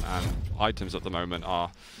opponent, and items at the moment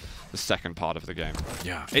are the second part of the game.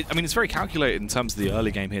 Yeah, I mean, it's very calculated in terms of the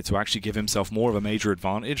early game here to actually give himself more of a major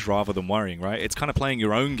advantage rather than worrying, right? It's kind of playing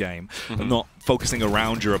your own game and not focusing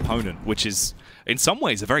around your opponent, which is, in some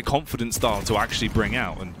ways, a very confident style to actually bring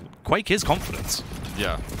out. And Quake is confidence.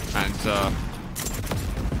 Yeah, and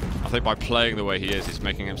I think by playing the way he is, he's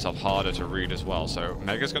making himself harder to read as well. So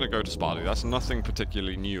Mega's going to go to Spart1e. That's nothing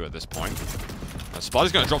particularly new at this point.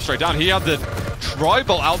 Spart1e's going to drop straight down. He had the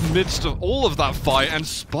tribal out midst of all of that fight, and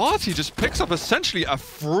Spart1e just picks up essentially a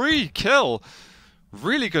free kill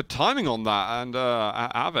Really good timing on that, and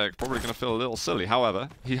av3k probably going to feel a little silly. However,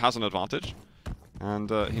 he has an advantage, and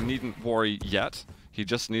he needn't worry yet. He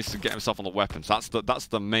just needs to get himself on the weapons. That's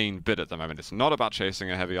the main bit at the moment. It's not about chasing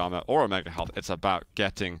a heavy armor or a mega health. It's about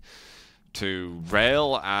getting to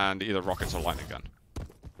rail and either rockets or lightning gun.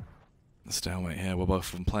 The stalemate here, where both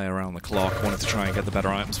of them play around the clock, wanted to try and get the better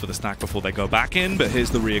items for the stack before they go back in, but here's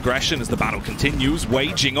the re-aggression as the battle continues,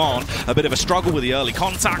 waging on. A bit of a struggle with the early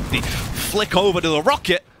contact, the flick over to the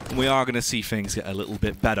rocket, and we are going to see things get a little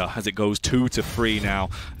bit better as it goes 2-3 now,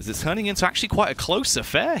 as it's turning into actually quite a close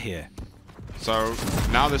affair here. So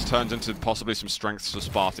now this turns into possibly some strengths for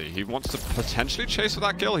Spart1e. He wants to potentially chase for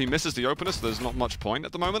that kill. He misses the opener, so there's not much point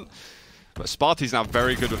at the moment. But Spart1e's now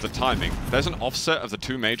very good with the timing. There's an offset of the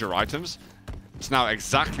two major items. It's now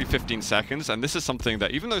exactly 15 seconds, and this is something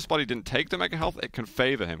that, even though Spart1e didn't take the mega health, it can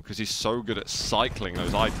favor him because he's so good at cycling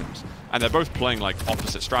those items. And they're both playing like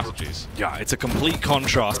opposite strategies. Yeah, it's a complete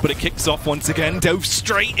contrast, but it kicks off once again, dove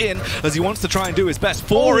straight in as he wants to try and do his best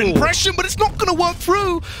for impression, but it's not going to work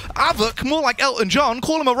through. av3k, more like Elton John,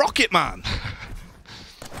 call him a rocket man.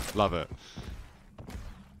 Love it.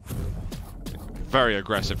 Very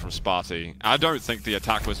aggressive from Spart1e. I don't think the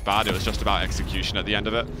attack was bad, it was just about execution at the end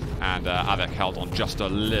of it, and av3k held on just a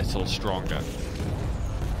little stronger.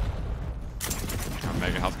 And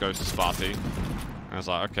mega health goes to Spart1e. And I was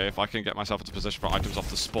like, okay, if I can get myself into position for items off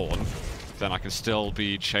the spawn, then I can still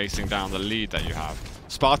be chasing down the lead that you have.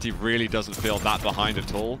 Spart1e really doesn't feel that behind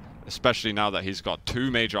at all, especially now that he's got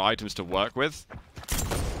two major items to work with.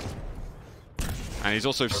 And he's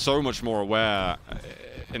also so much more aware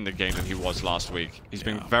in the game than he was last week. He's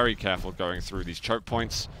been very careful going through these choke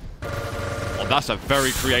points. Well, that's a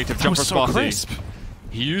very creative jump from Spart1e.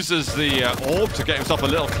 He uses the orb to get himself a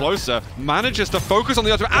little closer, manages to focus on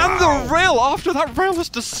the other, and the rail after that rail is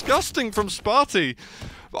disgusting from Spart1e.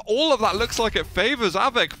 All of that looks like it favors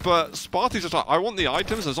av3k, but Spart1e's just like, I want the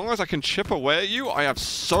items, as long as I can chip away at you, I have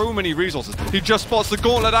so many resources. He just spots the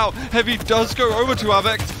gauntlet out, Heavy does go over to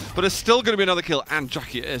av3k, but it's still going to be another kill, and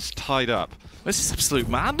Jackie is tied up. This is absolute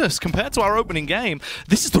madness compared to our opening game.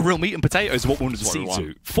 This is the real meat and potatoes of what we wanted to see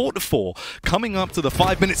to. 4-4, coming up to the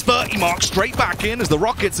 5 minutes 30 mark, straight back in as the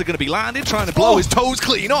rockets are going to be landed, trying to blow his toes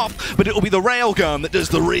clean off, but it'll be the railgun that does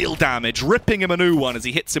the real damage, ripping him a new one as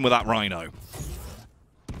he hits him with that rhino.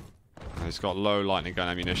 He's got low lightning gun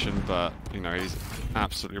ammunition, but you know he's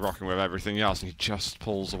absolutely rocking with everything else, and he just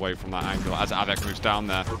pulls away from that angle as av3k moves down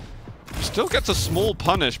there. Still gets a small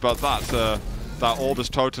punish, but that orb is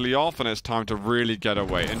totally off, and it's time to really get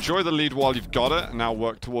away. Enjoy the lead while you've got it, and now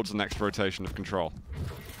work towards the next rotation of control.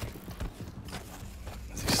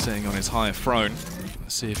 He's sitting on his higher throne.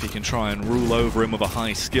 Let's see if he can try and rule over him with a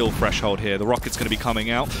high skill threshold here. The rocket's going to be coming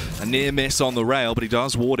out. A near miss on the rail, but he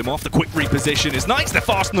does ward him off. The quick reposition is nice. They're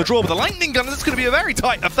fast on the draw with the lightning gun. It's going to be a very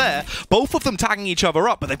tight affair. Both of them tagging each other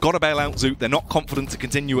up, but they've got to bail out Zoot. They're not confident to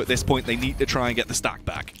continue at this point. They need to try and get the stack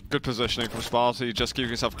back. Good positioning from Spart1e, just keeping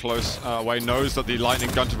himself close away. Knows that the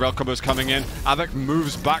lightning gun to rail combo is coming in. av3k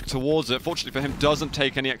moves back towards it. Fortunately for him, doesn't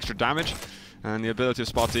take any extra damage. And the ability of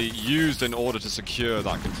Spart1e used in order to secure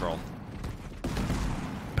that control.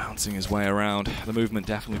 Bouncing his way around. The movement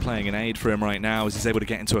definitely playing an aid for him right now as he's able to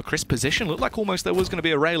get into a crisp position. Looked like almost there was going to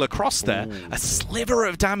be a rail across there. A sliver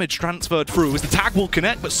of damage transferred through as the tag will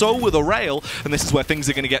connect, but so will the rail. And this is where things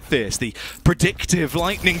are going to get fierce. The predictive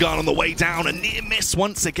lightning gun on the way down. A near miss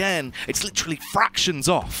once again. It's literally fractions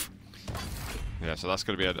off. Yeah, so that's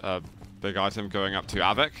going to be a big item going up to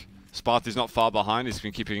av3k. Spart1e's not far behind. He's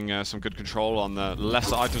been keeping some good control on the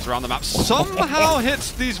lesser items around the map. Somehow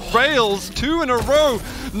hits these rails 2 in a row.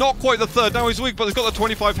 Not quite the third. Now he's weak, but he's got the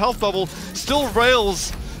 25 health bubble. Still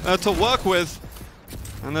rails to work with.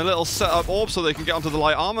 And a little set-up orb so they can get onto the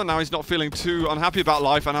light armor. Now he's not feeling too unhappy about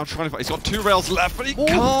life. And now trying to fight. He's got 2 rails left, but he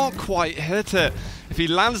can't quite hit it. If he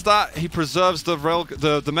lands that, he preserves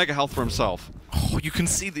the mega health for himself. Oh, you can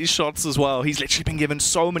see these shots as well. He's literally been given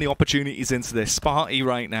so many opportunities into this. Spart1e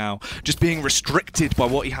right now, just being restricted by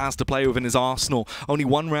what he has to play with in his arsenal. Only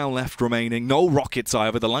 1 round left remaining. No rockets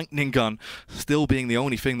either. The lightning gun still being the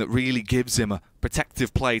only thing that really gives him a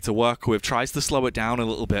protective play to work with. Tries to slow it down a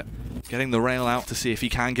little bit. Getting the rail out to see if he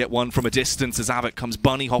can get one from a distance as av3k comes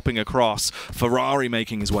bunny hopping across. Ferrari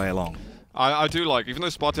making his way along. I do like, even though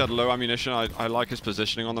Spart1e had low ammunition, I like his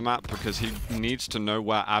positioning on the map because he needs to know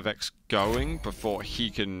where av3k's going before he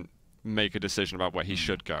can make a decision about where he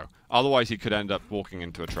should go. Otherwise, he could end up walking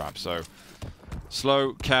into a trap. So,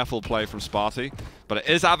 slow, careful play from Spart1e. But it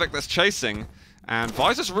is av3k that's chasing, and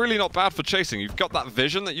Visor's really not bad for chasing. You've got that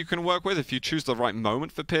vision that you can work with. If you choose the right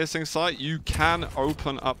moment for piercing sight, you can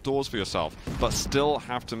open up doors for yourself, but still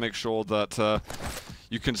have to make sure that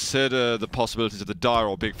you consider the possibilities of the dire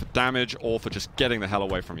or big for damage or for just getting the hell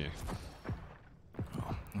away from you.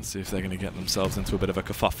 Let's see if they're going to get themselves into a bit of a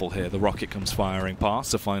kerfuffle here. The rocket comes firing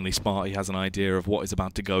past, so finally Spart1e has an idea of what is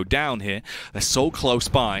about to go down here. They're so close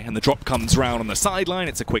by, and the drop comes round on the sideline.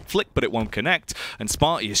 It's a quick flick, but it won't connect, and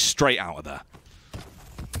Spart1e is straight out of there.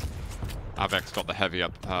 av3k's got the heavy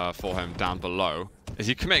up for him down below. Is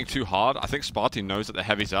he committing too hard? I think Spart1e knows that the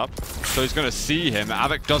heavy's up, so he's going to see him.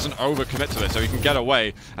 av3k doesn't overcommit to it, so he can get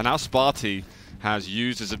away, and now Spart1e has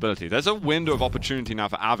used his ability. There's a window of opportunity now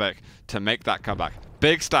for av3k to make that comeback.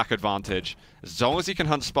 Big stack advantage. As long as he can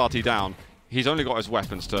hunt Spart1e down, he's only got his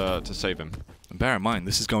weapons to save him. And bear in mind,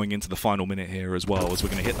 this is going into the final minute here as well, as we're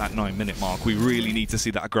going to hit that 9-minute mark. We really need to see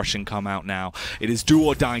that aggression come out now. It is do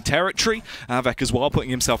or die territory. av3k as well, putting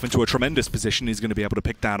himself into a tremendous position. He's going to be able to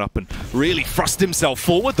pick that up and really thrust himself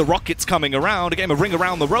forward. The rocket's coming around, a game of ring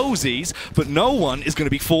around the rosies, but no one is going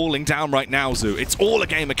to be falling down right now, Zoo. It's all a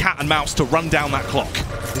game of cat and mouse to run down that clock.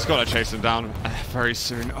 He's got to chase him down very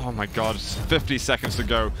soon. Oh my god, 50 seconds to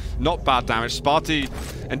go. Not bad damage.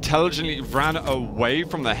 Spart1e intelligently ran away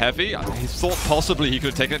from the heavy. He thought possibly he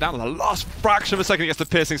could have taken it down in the last fraction of a second against the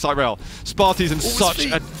piercing side rail. Spart1e's in such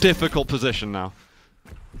a difficult position now.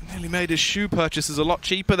 Nearly made his shoe purchases a lot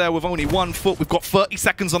cheaper there with only 1 foot. We've got 30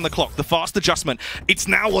 seconds on the clock. The fast adjustment. It's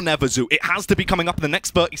now or never, Zoo. It has to be coming up in the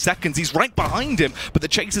next 30 seconds. He's right behind him, but the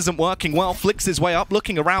chase isn't working well. Flicks his way up,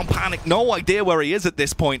 looking around, panic. No idea where he is at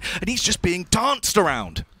this point, and he's just being danced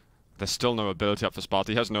around. There's still no ability up for Spart1e.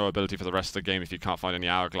 He has no ability for the rest of the game if you can't find any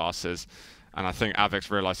hourglasses. And I think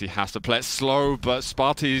av3k's realized he has to play it slow, but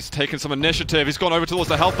Spart1e's taken some initiative. He's gone over towards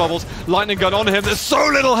the health bubbles. Lightning gun on him. There's so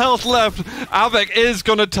little health left. av3k is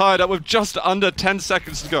going to tie it up with just under 10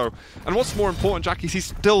 seconds to go. And what's more important, Jack, is he's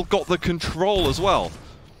still got the control as well.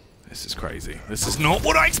 This is crazy. This is not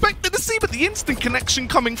what I expected to see, but the instant connection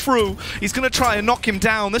coming through. He's going to try and knock him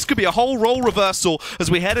down. This could be a whole role reversal as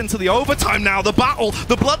we head into the overtime now. The battle,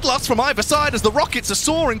 the bloodlust from either side as the rockets are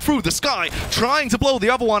soaring through the sky, trying to blow the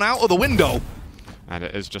other one out of the window. And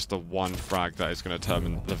it is just the one frag that is going to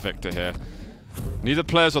determine the victor here. Neither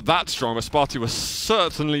players are that strong, but Spart1e was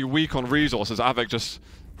certainly weak on resources. av3k just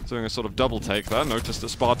doing a sort of double take there. Noticed that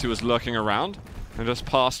Spart1e was lurking around and just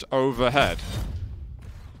passed overhead.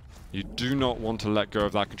 You do not want to let go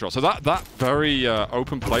of that control. So that very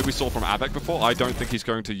open play we saw from av3k before, I don't think he's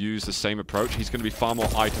going to use the same approach. He's going to be far more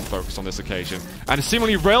item focused on this occasion. And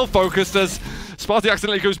seemingly rail focused as Spart1e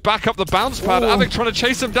accidentally goes back up the bounce pad. av3k trying to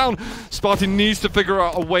chase him down. Spart1e needs to figure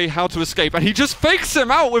out a way how to escape. And he just fakes him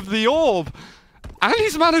out with the orb. And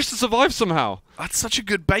he's managed to survive somehow. That's such a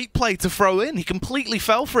good bait play to throw in. He completely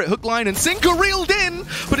fell for it. Hook, line, and sinker reeled in.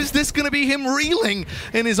 But is this going to be him reeling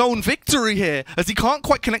in his own victory here? As he can't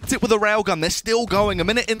quite connect it with a railgun. They're still going a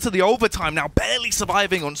minute into the overtime now. Barely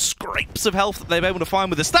surviving on scrapes of health that they've been able to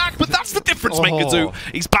find with the stack. But that's the difference maker, Zoo.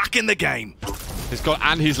 He's back in the game.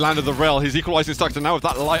 He's landed the rail. He's equalizing stack. And now with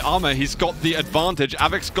that light armor, he's got the advantage.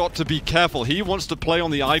 av3k's got to be careful. He wants to play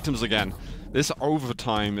on the items again. This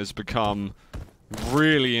overtime has become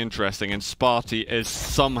really interesting, and Spart1e is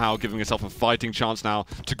somehow giving himself a fighting chance now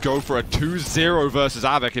to go for a 2-0 versus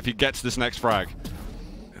av3k if he gets this next frag.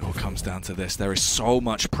 It all comes down to this. There is so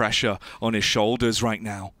much pressure on his shoulders right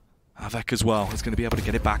now. av3k as well is going to be able to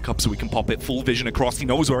get it back up so we can pop it full vision across. He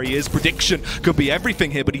knows where he is. Prediction could be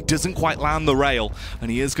everything here, but he doesn't quite land the rail,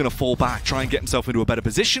 and he is going to fall back, try and get himself into a better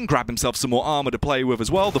position, grab himself some more armor to play with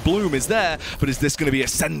as well. The bloom is there, but is this going to be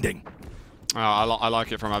ascending? I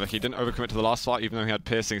like it from av3k. He didn't overcommit to the last fight, even though he had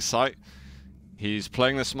piercing sight. He's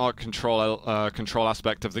playing the smart control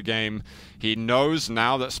aspect of the game. He knows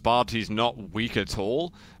now that Spart1e's not weak at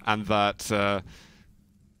all, and that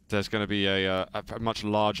there's going to be a much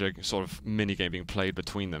larger sort of mini-game being played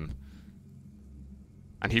between them.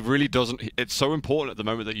 And he really doesn't... It's so important at the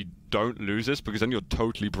moment that you don't lose this, because then you're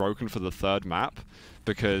totally broken for the third map,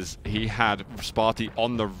 because he had Spart1e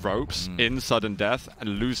on the ropes in sudden death,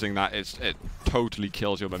 and losing that, it totally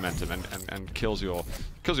kills your momentum and kills your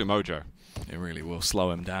mojo. It really will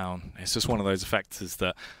slow him down. It's just one of those effects is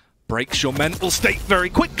that breaks your mental state very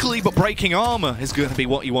quickly, but breaking armor is going to be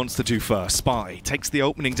what he wants to do first. Spart1e takes the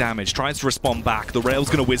opening damage, tries to respond back. The rail's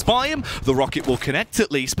going to whiz by him. The rocket will connect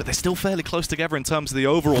at least, but they're still fairly close together in terms of the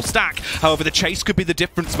overall stack. However, the chase could be the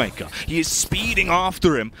difference maker. He is speeding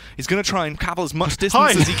after him. He's going to try and travel as much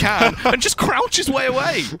distance as he can and just crouch his way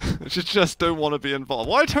away. Just don't want to be involved.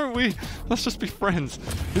 Why don't we? Let's just be friends.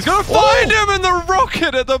 He's going to find him in the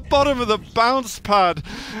rocket at the bottom of the bounce pad.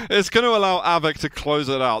 It's going to allow av3k to close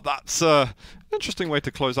it out. That's an interesting way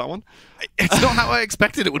to close that one. It's not how I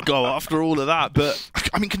expected it would go after all of that, but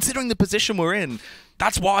I mean, considering the position we're in,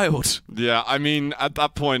 That's wild. Yeah, I mean, at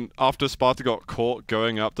that point, after Spart1e got caught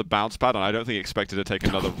going up the bounce pad, and I don't think he expected to take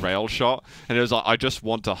another rail shot, and it was like, I just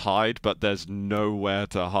want to hide, but there's nowhere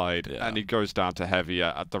to hide. Yeah. And he goes down to heavy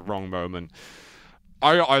at the wrong moment.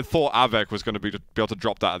 I thought av3k was going to be able to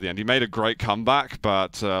drop that at the end. He made a great comeback,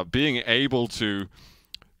 but being able to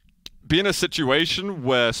be in a situation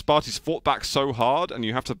where Spart1e's fought back so hard, and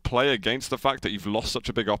you have to play against the fact that you've lost such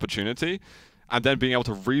a big opportunity, and then being able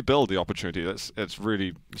to rebuild the opportunity, it's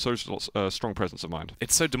really so strong presence of mind.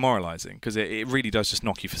 It's so demoralizing because it really does just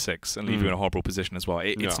knock you for 6 and leave you in a horrible position as well.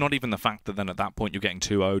 It's not even the fact that then at that point you're getting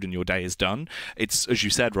 2-0'd and your day is done. It's, as you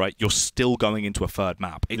said, right, you're still going into a third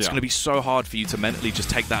map. It's going to be so hard for you to mentally just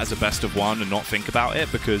take that as a best of 1 and not think about it,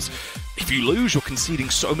 because if you lose, you're conceding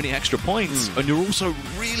so many extra points, and you're also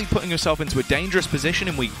really putting yourself into a dangerous position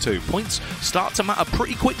in week 2. Points start to matter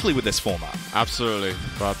pretty quickly with this format. Absolutely,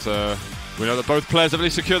 but we know that both players have at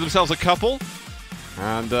least secured themselves a couple,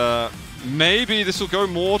 and maybe this will go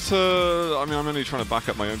more to... I mean, I'm only trying to back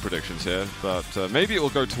up my own predictions here, but maybe it will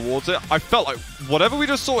go towards it. I felt like whatever we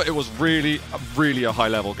just saw, it was really a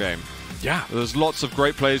high-level game. Yeah. There's lots of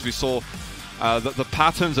great plays. We saw the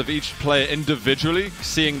patterns of each player individually,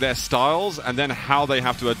 seeing their styles, and then how they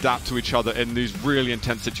have to adapt to each other in these really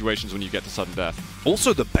intense situations when you get to sudden death.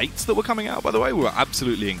 Also, the baits that were coming out, by the way, were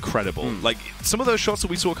absolutely incredible. Like, some of those shots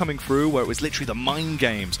that we saw coming through, where it was literally the mind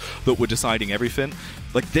games that were deciding everything,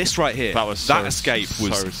 like this right here, that escape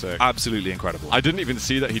was so sick. Absolutely incredible. I didn't even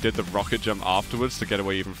see that he did the rocket jump afterwards to get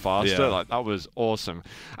away even faster. Like, that was awesome.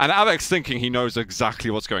 And av3k's thinking he knows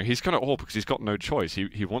exactly what's going. He's kind of because he's got no choice.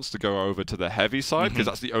 He wants to go over to the heavy side, because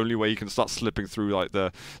that's the only way you can start slipping through like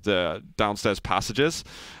the downstairs passages.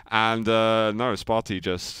 And no, Spart1e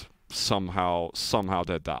just somehow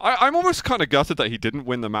did that. I'm almost kind of gutted that he didn't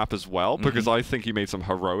win the map as well, because I think he made some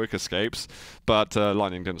heroic escapes, but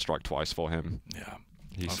lightning didn't strike twice for him. Yeah,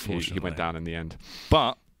 he went down in the end.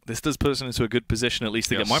 But this does put us into a good position, at least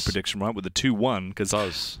to get my prediction right with the 2-1, because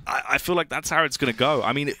I feel like that's how it's going to go.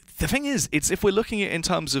 I mean, the thing is, it's if we're looking at it in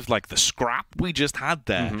terms of like the scrap we just had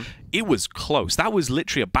there, it was close. That was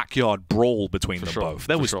literally a backyard brawl between them both.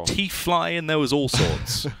 There was teeth flying, there was all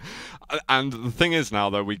sorts. And the thing is now,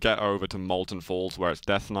 though, we get over to Molten Falls, where it's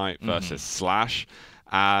Death Knight versus Slash,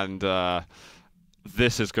 and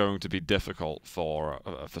this is going to be difficult for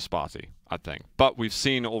Spart1e, I think. But we've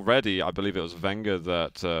seen already, I believe it was Wenger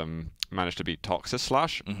that managed to beat Toxis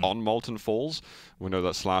Slash on Molten Falls. We know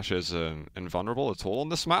that Slash is invulnerable at all on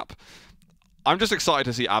this map. I'm just excited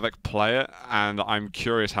to see av3k play it, and I'm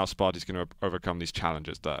curious how Spart1e's going to overcome these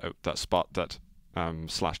challenges that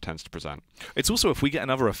Slash tends to present. It's also, if we get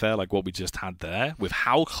another affair like what we just had there, with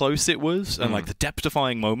how close it was and like the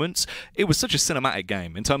depth-defying moments, it was such a cinematic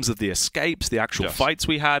game in terms of the escapes, the actual fights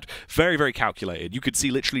we had. Very, very calculated. You could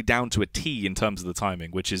see literally down to a T in terms of the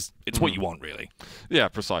timing, which is what you want, really. Yeah,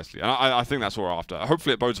 precisely. And I think that's what we're after.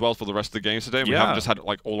 Hopefully it bodes well for the rest of the games today. We haven't just had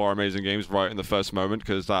like all our amazing games right in the first moment,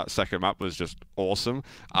 because that second map was just awesome.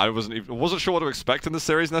 I wasn't sure what to expect in the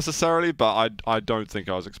series necessarily, but I don't think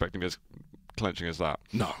I was expecting as clenching as that.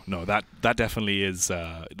 No, that definitely is.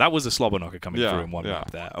 That was a slobber knocker coming through in one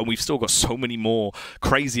map there, and we've still got so many more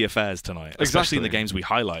crazy affairs tonight, especially in the games we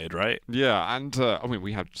highlighted, right? Yeah, and I mean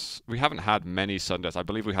we haven't had many sudden deaths. I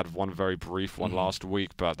believe we had one very brief one last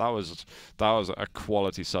week, but that was a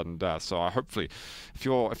quality sudden death. So hopefully, if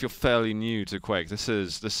you're fairly new to Quake, this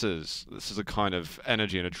is a kind of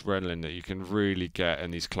energy and adrenaline that you can really get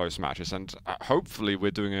in these close matches, and hopefully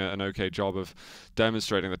we're doing an okay job of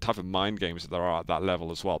demonstrating the type of mind games that there are at that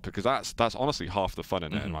level as well, because that's honestly half the fun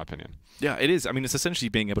in it, in my opinion. Yeah, it is. I mean, it's essentially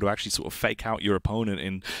being able to actually sort of fake out your opponent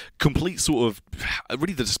in complete sort of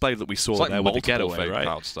really the display that we saw like there with the getaway, fake right?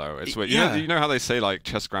 Outs, though. It's weird. You know how they say like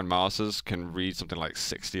chess grandmasters can read something like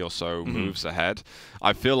 60 or so moves ahead?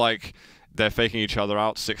 I feel like they're faking each other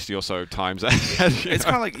out 60 or so times ahead. It's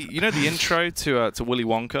kind of like, you know, the intro to Willy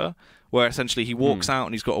Wonka, where essentially he walks out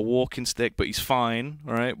and he's got a walking stick, but he's fine,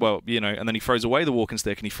 right? Well, you know, and then he throws away the walking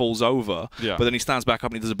stick and he falls over, but then he stands back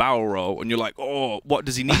up and he does a barrel roll, and you're like, oh, what,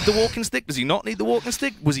 does he need the walking stick? Does he not need the walking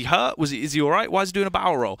stick? Was he hurt? Is he all right? Why is he doing a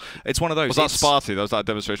barrel roll? It's one of those. Was that Spart1e? That was that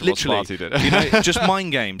demonstration of what Spart1e did. You know, just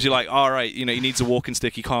mind games. You're like, all right, you know, he needs a walking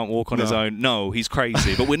stick. He can't walk on his own. No, he's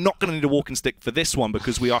crazy. But we're not going to need a walking stick for this one,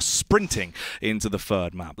 because we are sprinting into the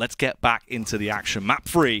third map. Let's get back into the action. Map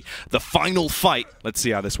 3, the final fight. Let's see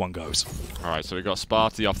how this one goes. All right, so we got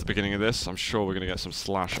Spart1e off the beginning of this. I'm sure we're going to get some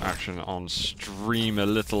Slash action on stream a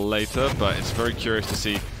little later, but it's very curious to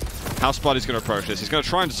see how Spart1e's going to approach this. He's going to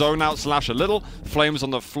try and zone out Slash a little. Flames on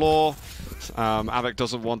the floor. av3k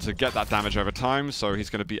doesn't want to get that damage over time, so he's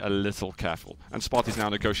going to be a little careful. And Spart1e's now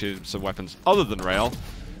negotiated some weapons other than Rail.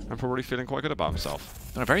 and probably feeling quite good about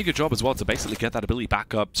himself. Done a very good job as well to basically get that ability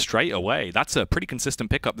back up straight away. That's a pretty consistent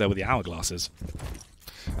pickup there with the hourglasses.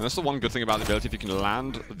 And that's the one good thing about the ability. If you can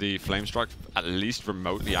land the Flame Strike at least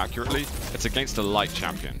remotely accurately, it's against a light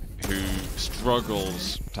champion who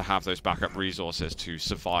struggles to have those backup resources to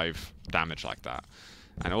survive damage like that.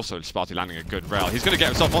 And also Spart1e landing a good rail. He's going to get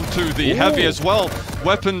himself onto the heavy as well.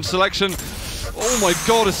 Weapon selection. Oh my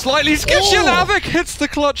god, a slightly sketchy, and av3k hits the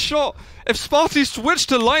clutch shot. If Spart1e switched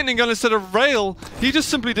to lightning gun instead of rail, he just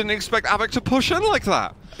simply didn't expect av3k to push in like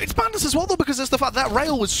that. It's madness as well, though, because it's the fact that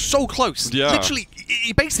rail was so close. Yeah. Literally,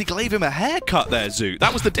 he basically gave him a haircut there, Zoot.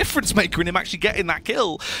 That was the difference maker in him actually getting that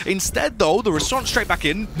kill. Instead, though, the response straight back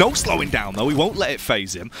in. No slowing down, though. He won't let it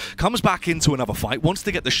phase him. Comes back into another fight. Wants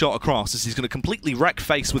to get the shot across as he's going to completely wreck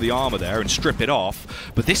face with the armor there and strip it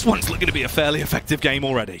off. But this one's looking to be a fairly effective game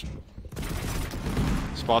already.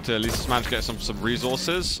 Spart1e at least managed to get some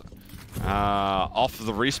resources off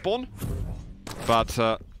the respawn. But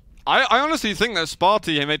I honestly think that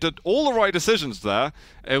Spart1e made all the right decisions there.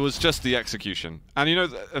 It was just the execution. And you know,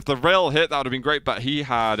 if the rail hit, that would have been great, but he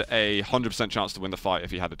had a 100% chance to win the fight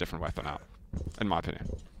if he had a different weapon out, in my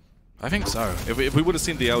opinion. I think so. If we would have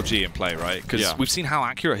seen the LG in play, right? Because we've seen how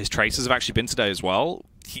accurate his traces have actually been today as well.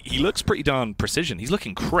 He looks pretty darn precision. He's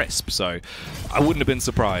looking crisp, so I wouldn't have been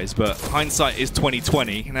surprised. But hindsight is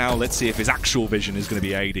 20/20. Now let's see if his actual vision is going to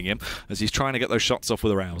be aiding him as he's trying to get those shots off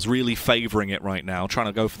with the rails. Really favouring it right now. Trying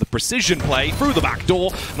to go for the precision play through the back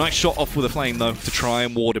door. Nice shot off with a flame, though, to try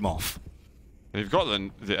and ward him off. You've got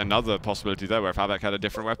another possibility there where if av3k had a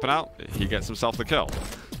different weapon out, he gets himself the kill.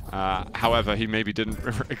 However, he maybe didn't...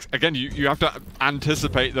 Again, you have to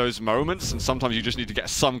anticipate those moments, and sometimes you just need to get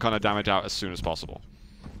some kind of damage out as soon as possible.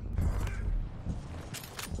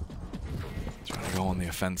 Trying to go on the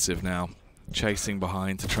offensive now. Chasing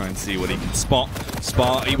behind to try and see what he can spot.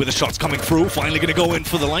 Spart1e with the shots coming through. Finally going to go in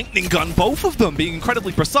for the lightning gun. Both of them being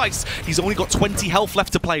incredibly precise. He's only got 20 health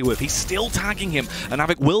left to play with. He's still tagging him, and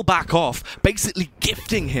av3k will back off, basically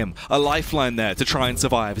gifting him a lifeline there to try and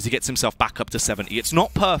survive as he gets himself back up to 70. It's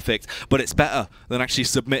not perfect, but it's better than actually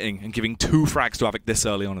submitting and giving 2 frags to av3k this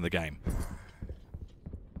early on in the game.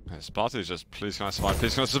 Spart1e is just, please can I survive,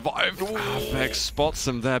 please can I survive? av3k spots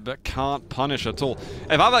him there, but can't punish at all.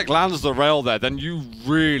 If av3k lands the rail there, then you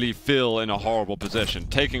really feel in a horrible position.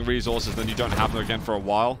 Taking resources, then you don't have them again for a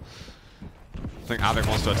while. I think av3k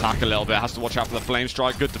wants to attack a little bit, has to watch out for the flame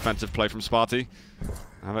strike. Good defensive play from Spart1e.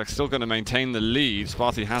 av3k's still going to maintain the lead.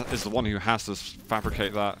 Spart1e is the one who has to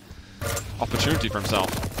fabricate that opportunity for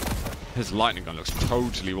himself. His lightning gun looks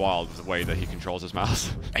totally wild with the way that he controls his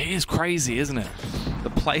mouse. It is crazy, isn't it? The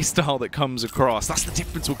playstyle that comes across. That's the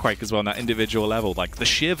difference with Quake as well on that individual level. Like, the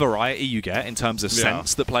sheer variety you get in terms of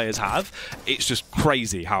sense that players have, it's just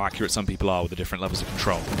crazy how accurate some people are with the different levels of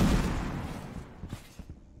control.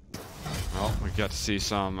 Well, we get to see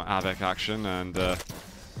some av3k action and the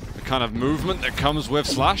kind of movement that comes with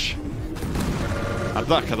Slash. And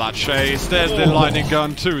look at that chase. There's the lightning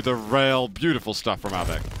gun to the rail. Beautiful stuff from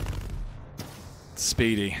av3k.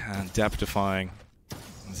 Speedy and depth-defying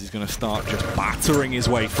as he's going to start just battering his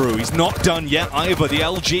way through. He's not done yet either. The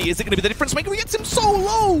LG, is it going to be the difference maker? He gets him so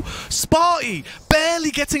low! Spart1e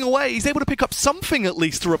barely getting away. He's able to pick up something at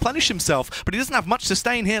least to replenish himself, but he doesn't have much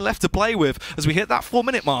sustain here left to play with as we hit that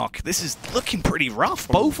 4-minute mark. This is looking pretty rough.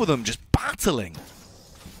 Both of them just battling.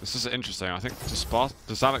 This is interesting. I think does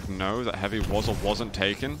av3k know that heavy was or wasn't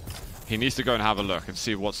taken? He needs to go and have a look and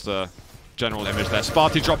see what's the general image there.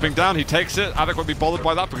 Spart1e dropping down, he takes it. av3k won't be bothered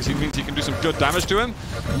by that because he means he can do some good damage to him.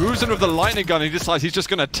 Moves in with the lightning gun, and he decides he's just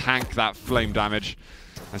going to tank that flame damage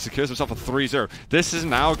and secures himself a 3-0. This is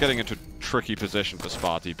now getting into a tricky position for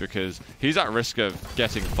Spart1e because he's at risk of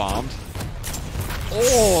getting farmed.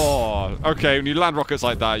 Oh, okay, when you land rockets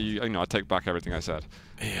like that, you know, I take back everything I said.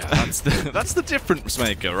 Yeah, that's the difference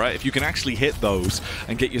maker, right? If you can actually hit those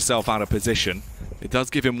and get yourself out of position, it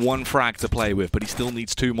does give him 1 frag to play with, but he still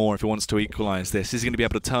needs 2 more if he wants to equalize this. Is he going to be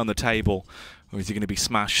able to turn the table, or is he going to be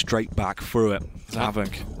smashed straight back through it?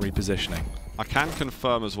 av3k repositioning. I can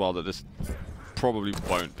confirm as well that this probably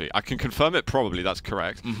won't be. I can confirm it probably, that's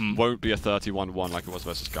correct. Won't be a 31-1 like it was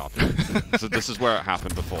versus Garfield. So this is where it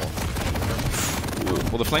happened before.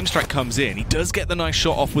 Well, the flame strike comes in. He does get the nice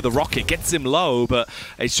shot off with a rocket. Gets him low, but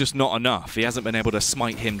it's just not enough. He hasn't been able to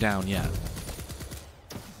smite him down yet.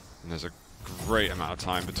 And there's a great amount of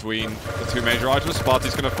time between the 2 major items.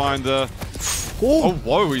 Spart1e's going to find the... Oh,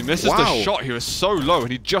 whoa, he misses the shot. He was so low,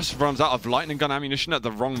 and he just runs out of lightning gun ammunition at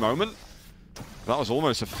the wrong moment. That was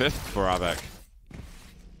almost a 5th for av3k.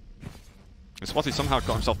 Spart1e somehow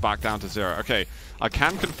got himself back down to 0. Okay, I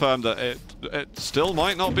can confirm that it still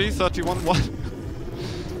might not be 31-1.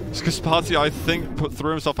 Because Spart1e, I think,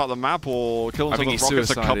 threw himself out the map or killed himself with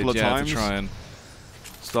rockets a couple of times. To try and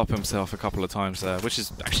stop himself a couple of times there, which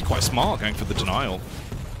is actually quite smart, going for the denial.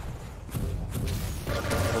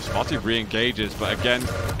 Well, Spart1e re-engages, but again,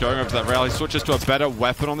 going over to that rail, he switches to a better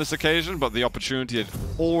weapon on this occasion, but the opportunity had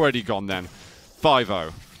already gone then.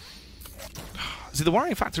 5-0. See, the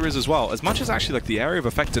worrying factor is as well, as much as actually like the area of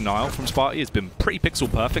effect denial from Spart1e has been pretty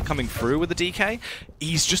pixel perfect coming through with the DK,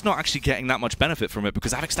 he's just not actually getting that much benefit from it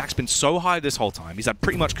because av3k's stack's been so high this whole time. He's had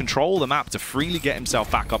pretty much control of the map to freely get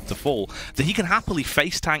himself back up to full that he can happily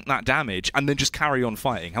face tank that damage and then just carry on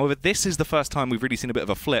fighting. However, this is the first time we've really seen a bit of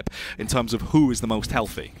a flip in terms of who is the most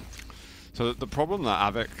healthy. So the problem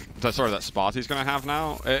that that Spart1e's going to have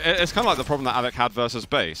now, it's kind of like the problem that av3k had versus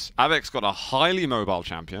base. av3k's got a highly mobile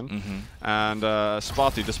champion, and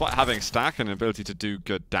Spart1e, despite having stack and an ability to do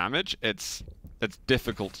good damage, it's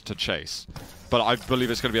difficult to chase. But I believe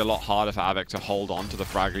it's going to be a lot harder for av3k to hold on to the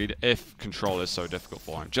frag lead if control is so difficult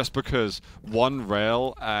for him. Just because one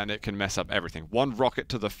rail and it can mess up everything. One rocket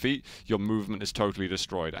to the feet, your movement is totally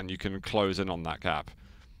destroyed, and you can close in on that gap.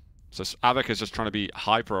 So av3k is just trying to be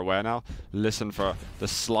hyper-aware now, listen for the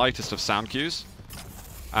slightest of sound cues,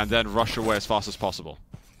 and then rush away as fast as possible.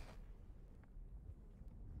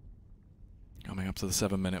 Coming up to the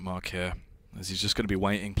 7-minute mark here, as he's just going to be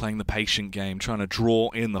waiting, playing the patient game, trying to draw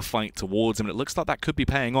in the fight towards him. And it looks like that could be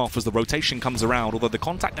paying off as the rotation comes around, although the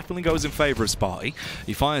contact definitely goes in favor of Spart1e.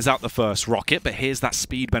 He fires out the first rocket, but here's that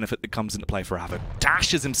speed benefit that comes into play for av3k.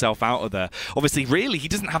 Dashes himself out of there. Obviously, really, he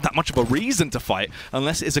doesn't have that much of a reason to fight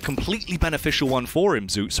unless it is a completely beneficial one for him,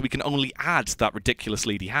 Zoot, so he can only add to that ridiculous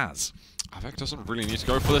lead he has. av3k doesn't really need to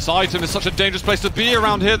go for this item. It's such a dangerous place to be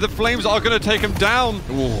around here. The flames are going to take him down.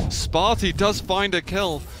 Ooh. Spart1e does find a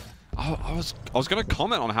kill. I was going to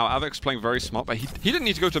comment on how av3k's playing very smart, but he didn't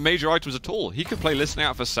need to go to major items at all. He could play listening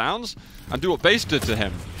out for sounds and do what base did to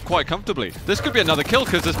him quite comfortably. This could be another kill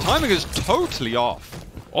because his timing is totally off.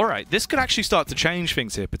 All right, this could actually start to change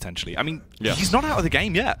things here, potentially. I mean, he's not out of the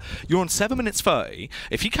game yet. You're on 7 minutes 30.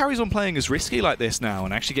 If he carries on playing as risky like this now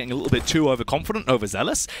and actually getting a little bit too overconfident,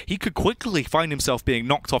 overzealous, he could quickly find himself being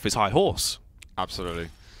knocked off his high horse. Absolutely.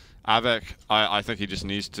 av3k, I think he just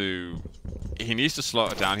needs to... He needs to slow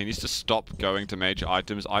it down. He needs to stop going to major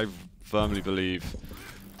items. I firmly believe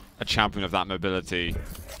a champion of that mobility,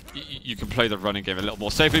 you can play the running game a little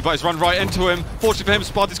more safely, but he's run right into him. Fortunately for him,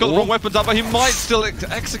 Spart1e's got the wrong weapons up, but he might still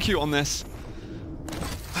execute on this.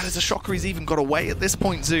 That is a shocker he's even got away at this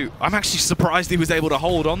point, Zoo. I'm actually surprised he was able to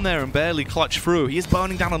hold on there and barely clutch through. He is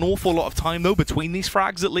burning down an awful lot of time, though, between these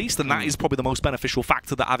frags at least, and that is probably the most beneficial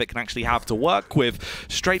factor that av3k can actually have to work with.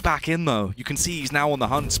 Straight back in, though. You can see he's now on the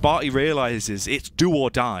hunt. Spart1e realizes it's do or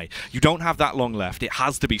die. You don't have that long left. It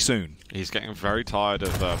has to be soon. He's getting very tired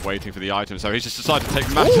of waiting for the item, so he's just decided to take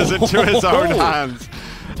matters into his own hands.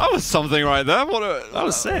 That was something right there. That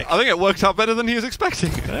was sick. I think it worked out better than he was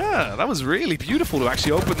expecting. Yeah, that was really beautiful to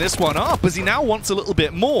actually open this one up, as he now wants a little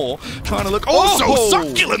bit more, trying to look so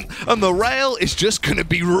succulent, and the rail is just going to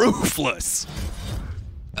be ruthless.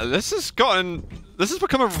 This has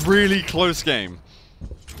become a really close game.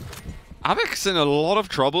 av3k's in a lot of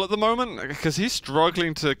trouble at the moment because he's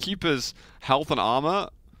struggling to keep his health and armor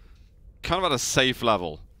kind of at a safe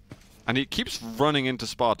level. And he keeps running into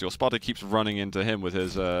Spart1e, or Spart1e keeps running into him with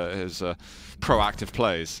his proactive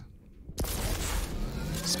plays.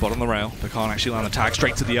 Spot on the rail, but can't actually land the tag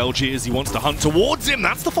straight to the LG as he wants to hunt towards him.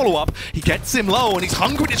 That's the follow-up. He gets him low, and he's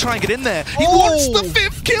hungry to try and get in there. He wants the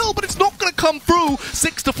 5th kill, but it's not going to come through.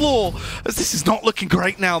 6 to floor, as this is not looking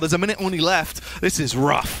great now. There's a minute only left. This is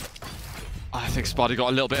rough. I think Spart1e got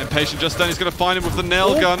a little bit impatient just then. He's going to find him with the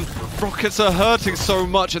nail gun. Rockets are hurting so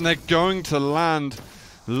much, and they're going to land.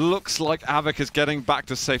 Looks like av3k is getting back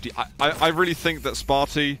to safety. I really think that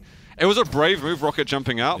Spart1e, it was a brave move, rocket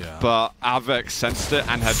jumping out, but av3k sensed it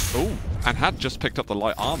and had just picked up the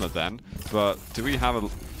light armor then. But do we have a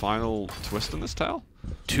final twist in this tale?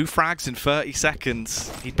 2 frags in 30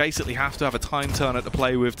 seconds. He'd basically have to have a time turner to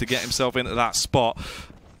play with to get himself into that spot.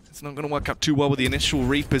 It's not going to work out too well with the initial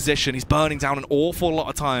reposition. He's burning down an awful lot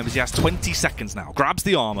of time as he has 20 seconds now. Grabs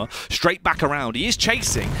the armor, straight back around. He is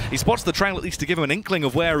chasing. He spots the trail at least to give him an inkling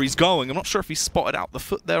of where he's going. I'm not sure if he spotted out the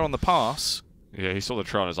foot there on the pass. Yeah, he saw the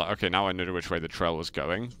trail and was like, okay, now I know which way the trail was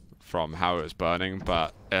going from how it was burning,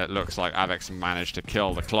 but it looks like av3k's managed to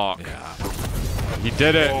kill the clock. Yeah. He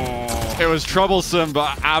did it. It was troublesome,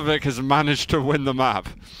 but av3k has managed to win the map.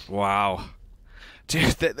 Wow.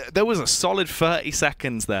 Dude, there was a solid 30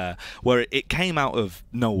 seconds there where it came out of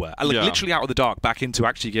nowhere, literally out of the dark, back into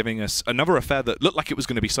actually giving us another affair that looked like it was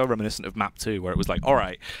going to be so reminiscent of Map 2, where it was like, all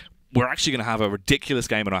right, we're actually going to have a ridiculous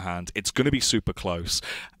game in our hand. It's going to be super close.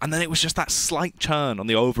 And then it was just that slight churn on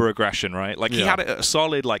the over-aggression, right? Like, he had it at a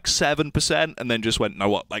solid, like, 7%, and then just went, no,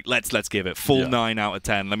 what? Like, let's give it full 9 out of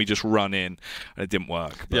 10. Let me just run in. And it didn't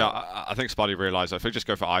work. But... Yeah, I think Spart1e realized, if I just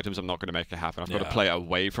go for items, I'm not going to make it happen. I've got to play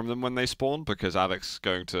away from them when they spawn, because av3k's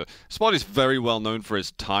going to... Spart1e's very well known for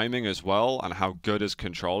his timing as well, and how good his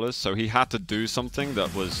control is, so he had to do something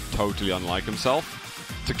that was totally unlike himself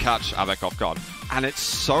to catch av3k off guard. And it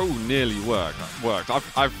so nearly worked.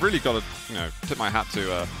 I've really got to, tip my hat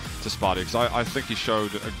to Spart1e, because I think he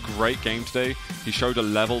showed a great game today. He showed a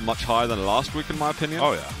level much higher than last week, in my opinion.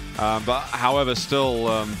 Oh yeah. But however,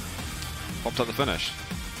 still popped at the finish.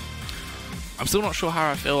 I'm still not sure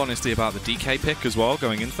how I feel, honestly, about the DK pick as well,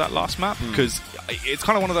 going into that last map, because it's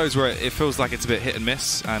kind of one of those where it feels like it's a bit hit and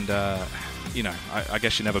miss, and I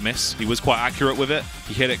guess you never miss. He was quite accurate with it.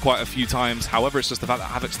 He hit it quite a few times. However, it's just the fact that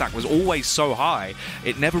av3k's stack was always so high,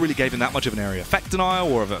 it never really gave him that much of an area effect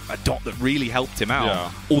denial or of a dot that really helped him out.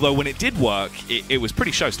 Yeah. Although when it did work, it was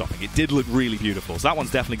pretty show-stopping. It did look really beautiful. So that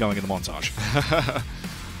one's definitely going in the montage.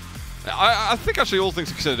 I think, actually, all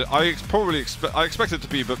things considered, I expect it to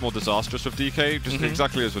be a bit more disastrous with DK, just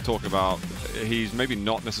exactly as we're talking about. He's maybe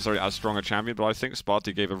not necessarily as strong a champion, but I think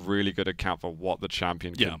Spart1e gave a really good account for what the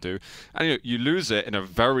champion can do. And you lose it in a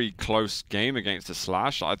very close game against a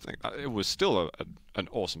Slash. I think it was still an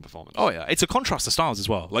awesome performance. Oh yeah, it's a contrast to styles as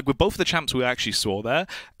well. Like, with both the champs we actually saw there,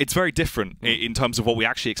 it's very different in terms of what we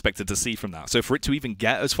actually expected to see from that. So for it to even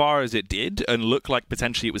get as far as it did and look like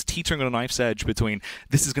potentially it was teetering on a knife's edge between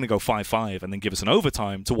this is going to go 5-5 and then give us an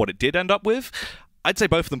overtime to what it did end up with, I'd say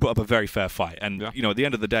both of them put up a very fair fight. And, at the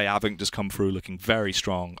end of the day, av3k just come through looking very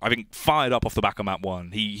strong. I think fired up off the back of map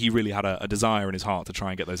 1. He really had a desire in his heart to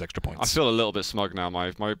try and get those extra points. I feel a little bit smug now.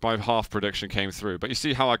 My half prediction came through. But you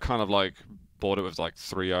see how I kind of like bought it with like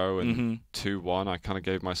 3-0 and 2-1. I kind of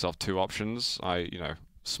gave myself 2 options.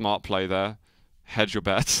 Smart play there. Hedge your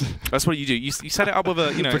bets. That's what you do. You set it up with a,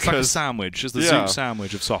 it's like a sandwich. It's the Zoom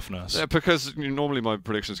sandwich of softness. Yeah, because normally my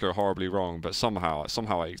predictions go horribly wrong, but somehow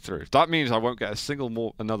I eat through. That means I won't get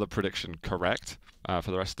another prediction correct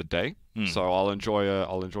for the rest of the day. So I'll enjoy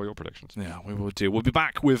your predictions. Yeah, we will do. We'll be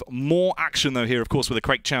back with more action though here, of course, with the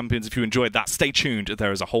Quake Champions. If you enjoyed that, stay tuned.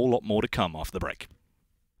 There is a whole lot more to come after the break.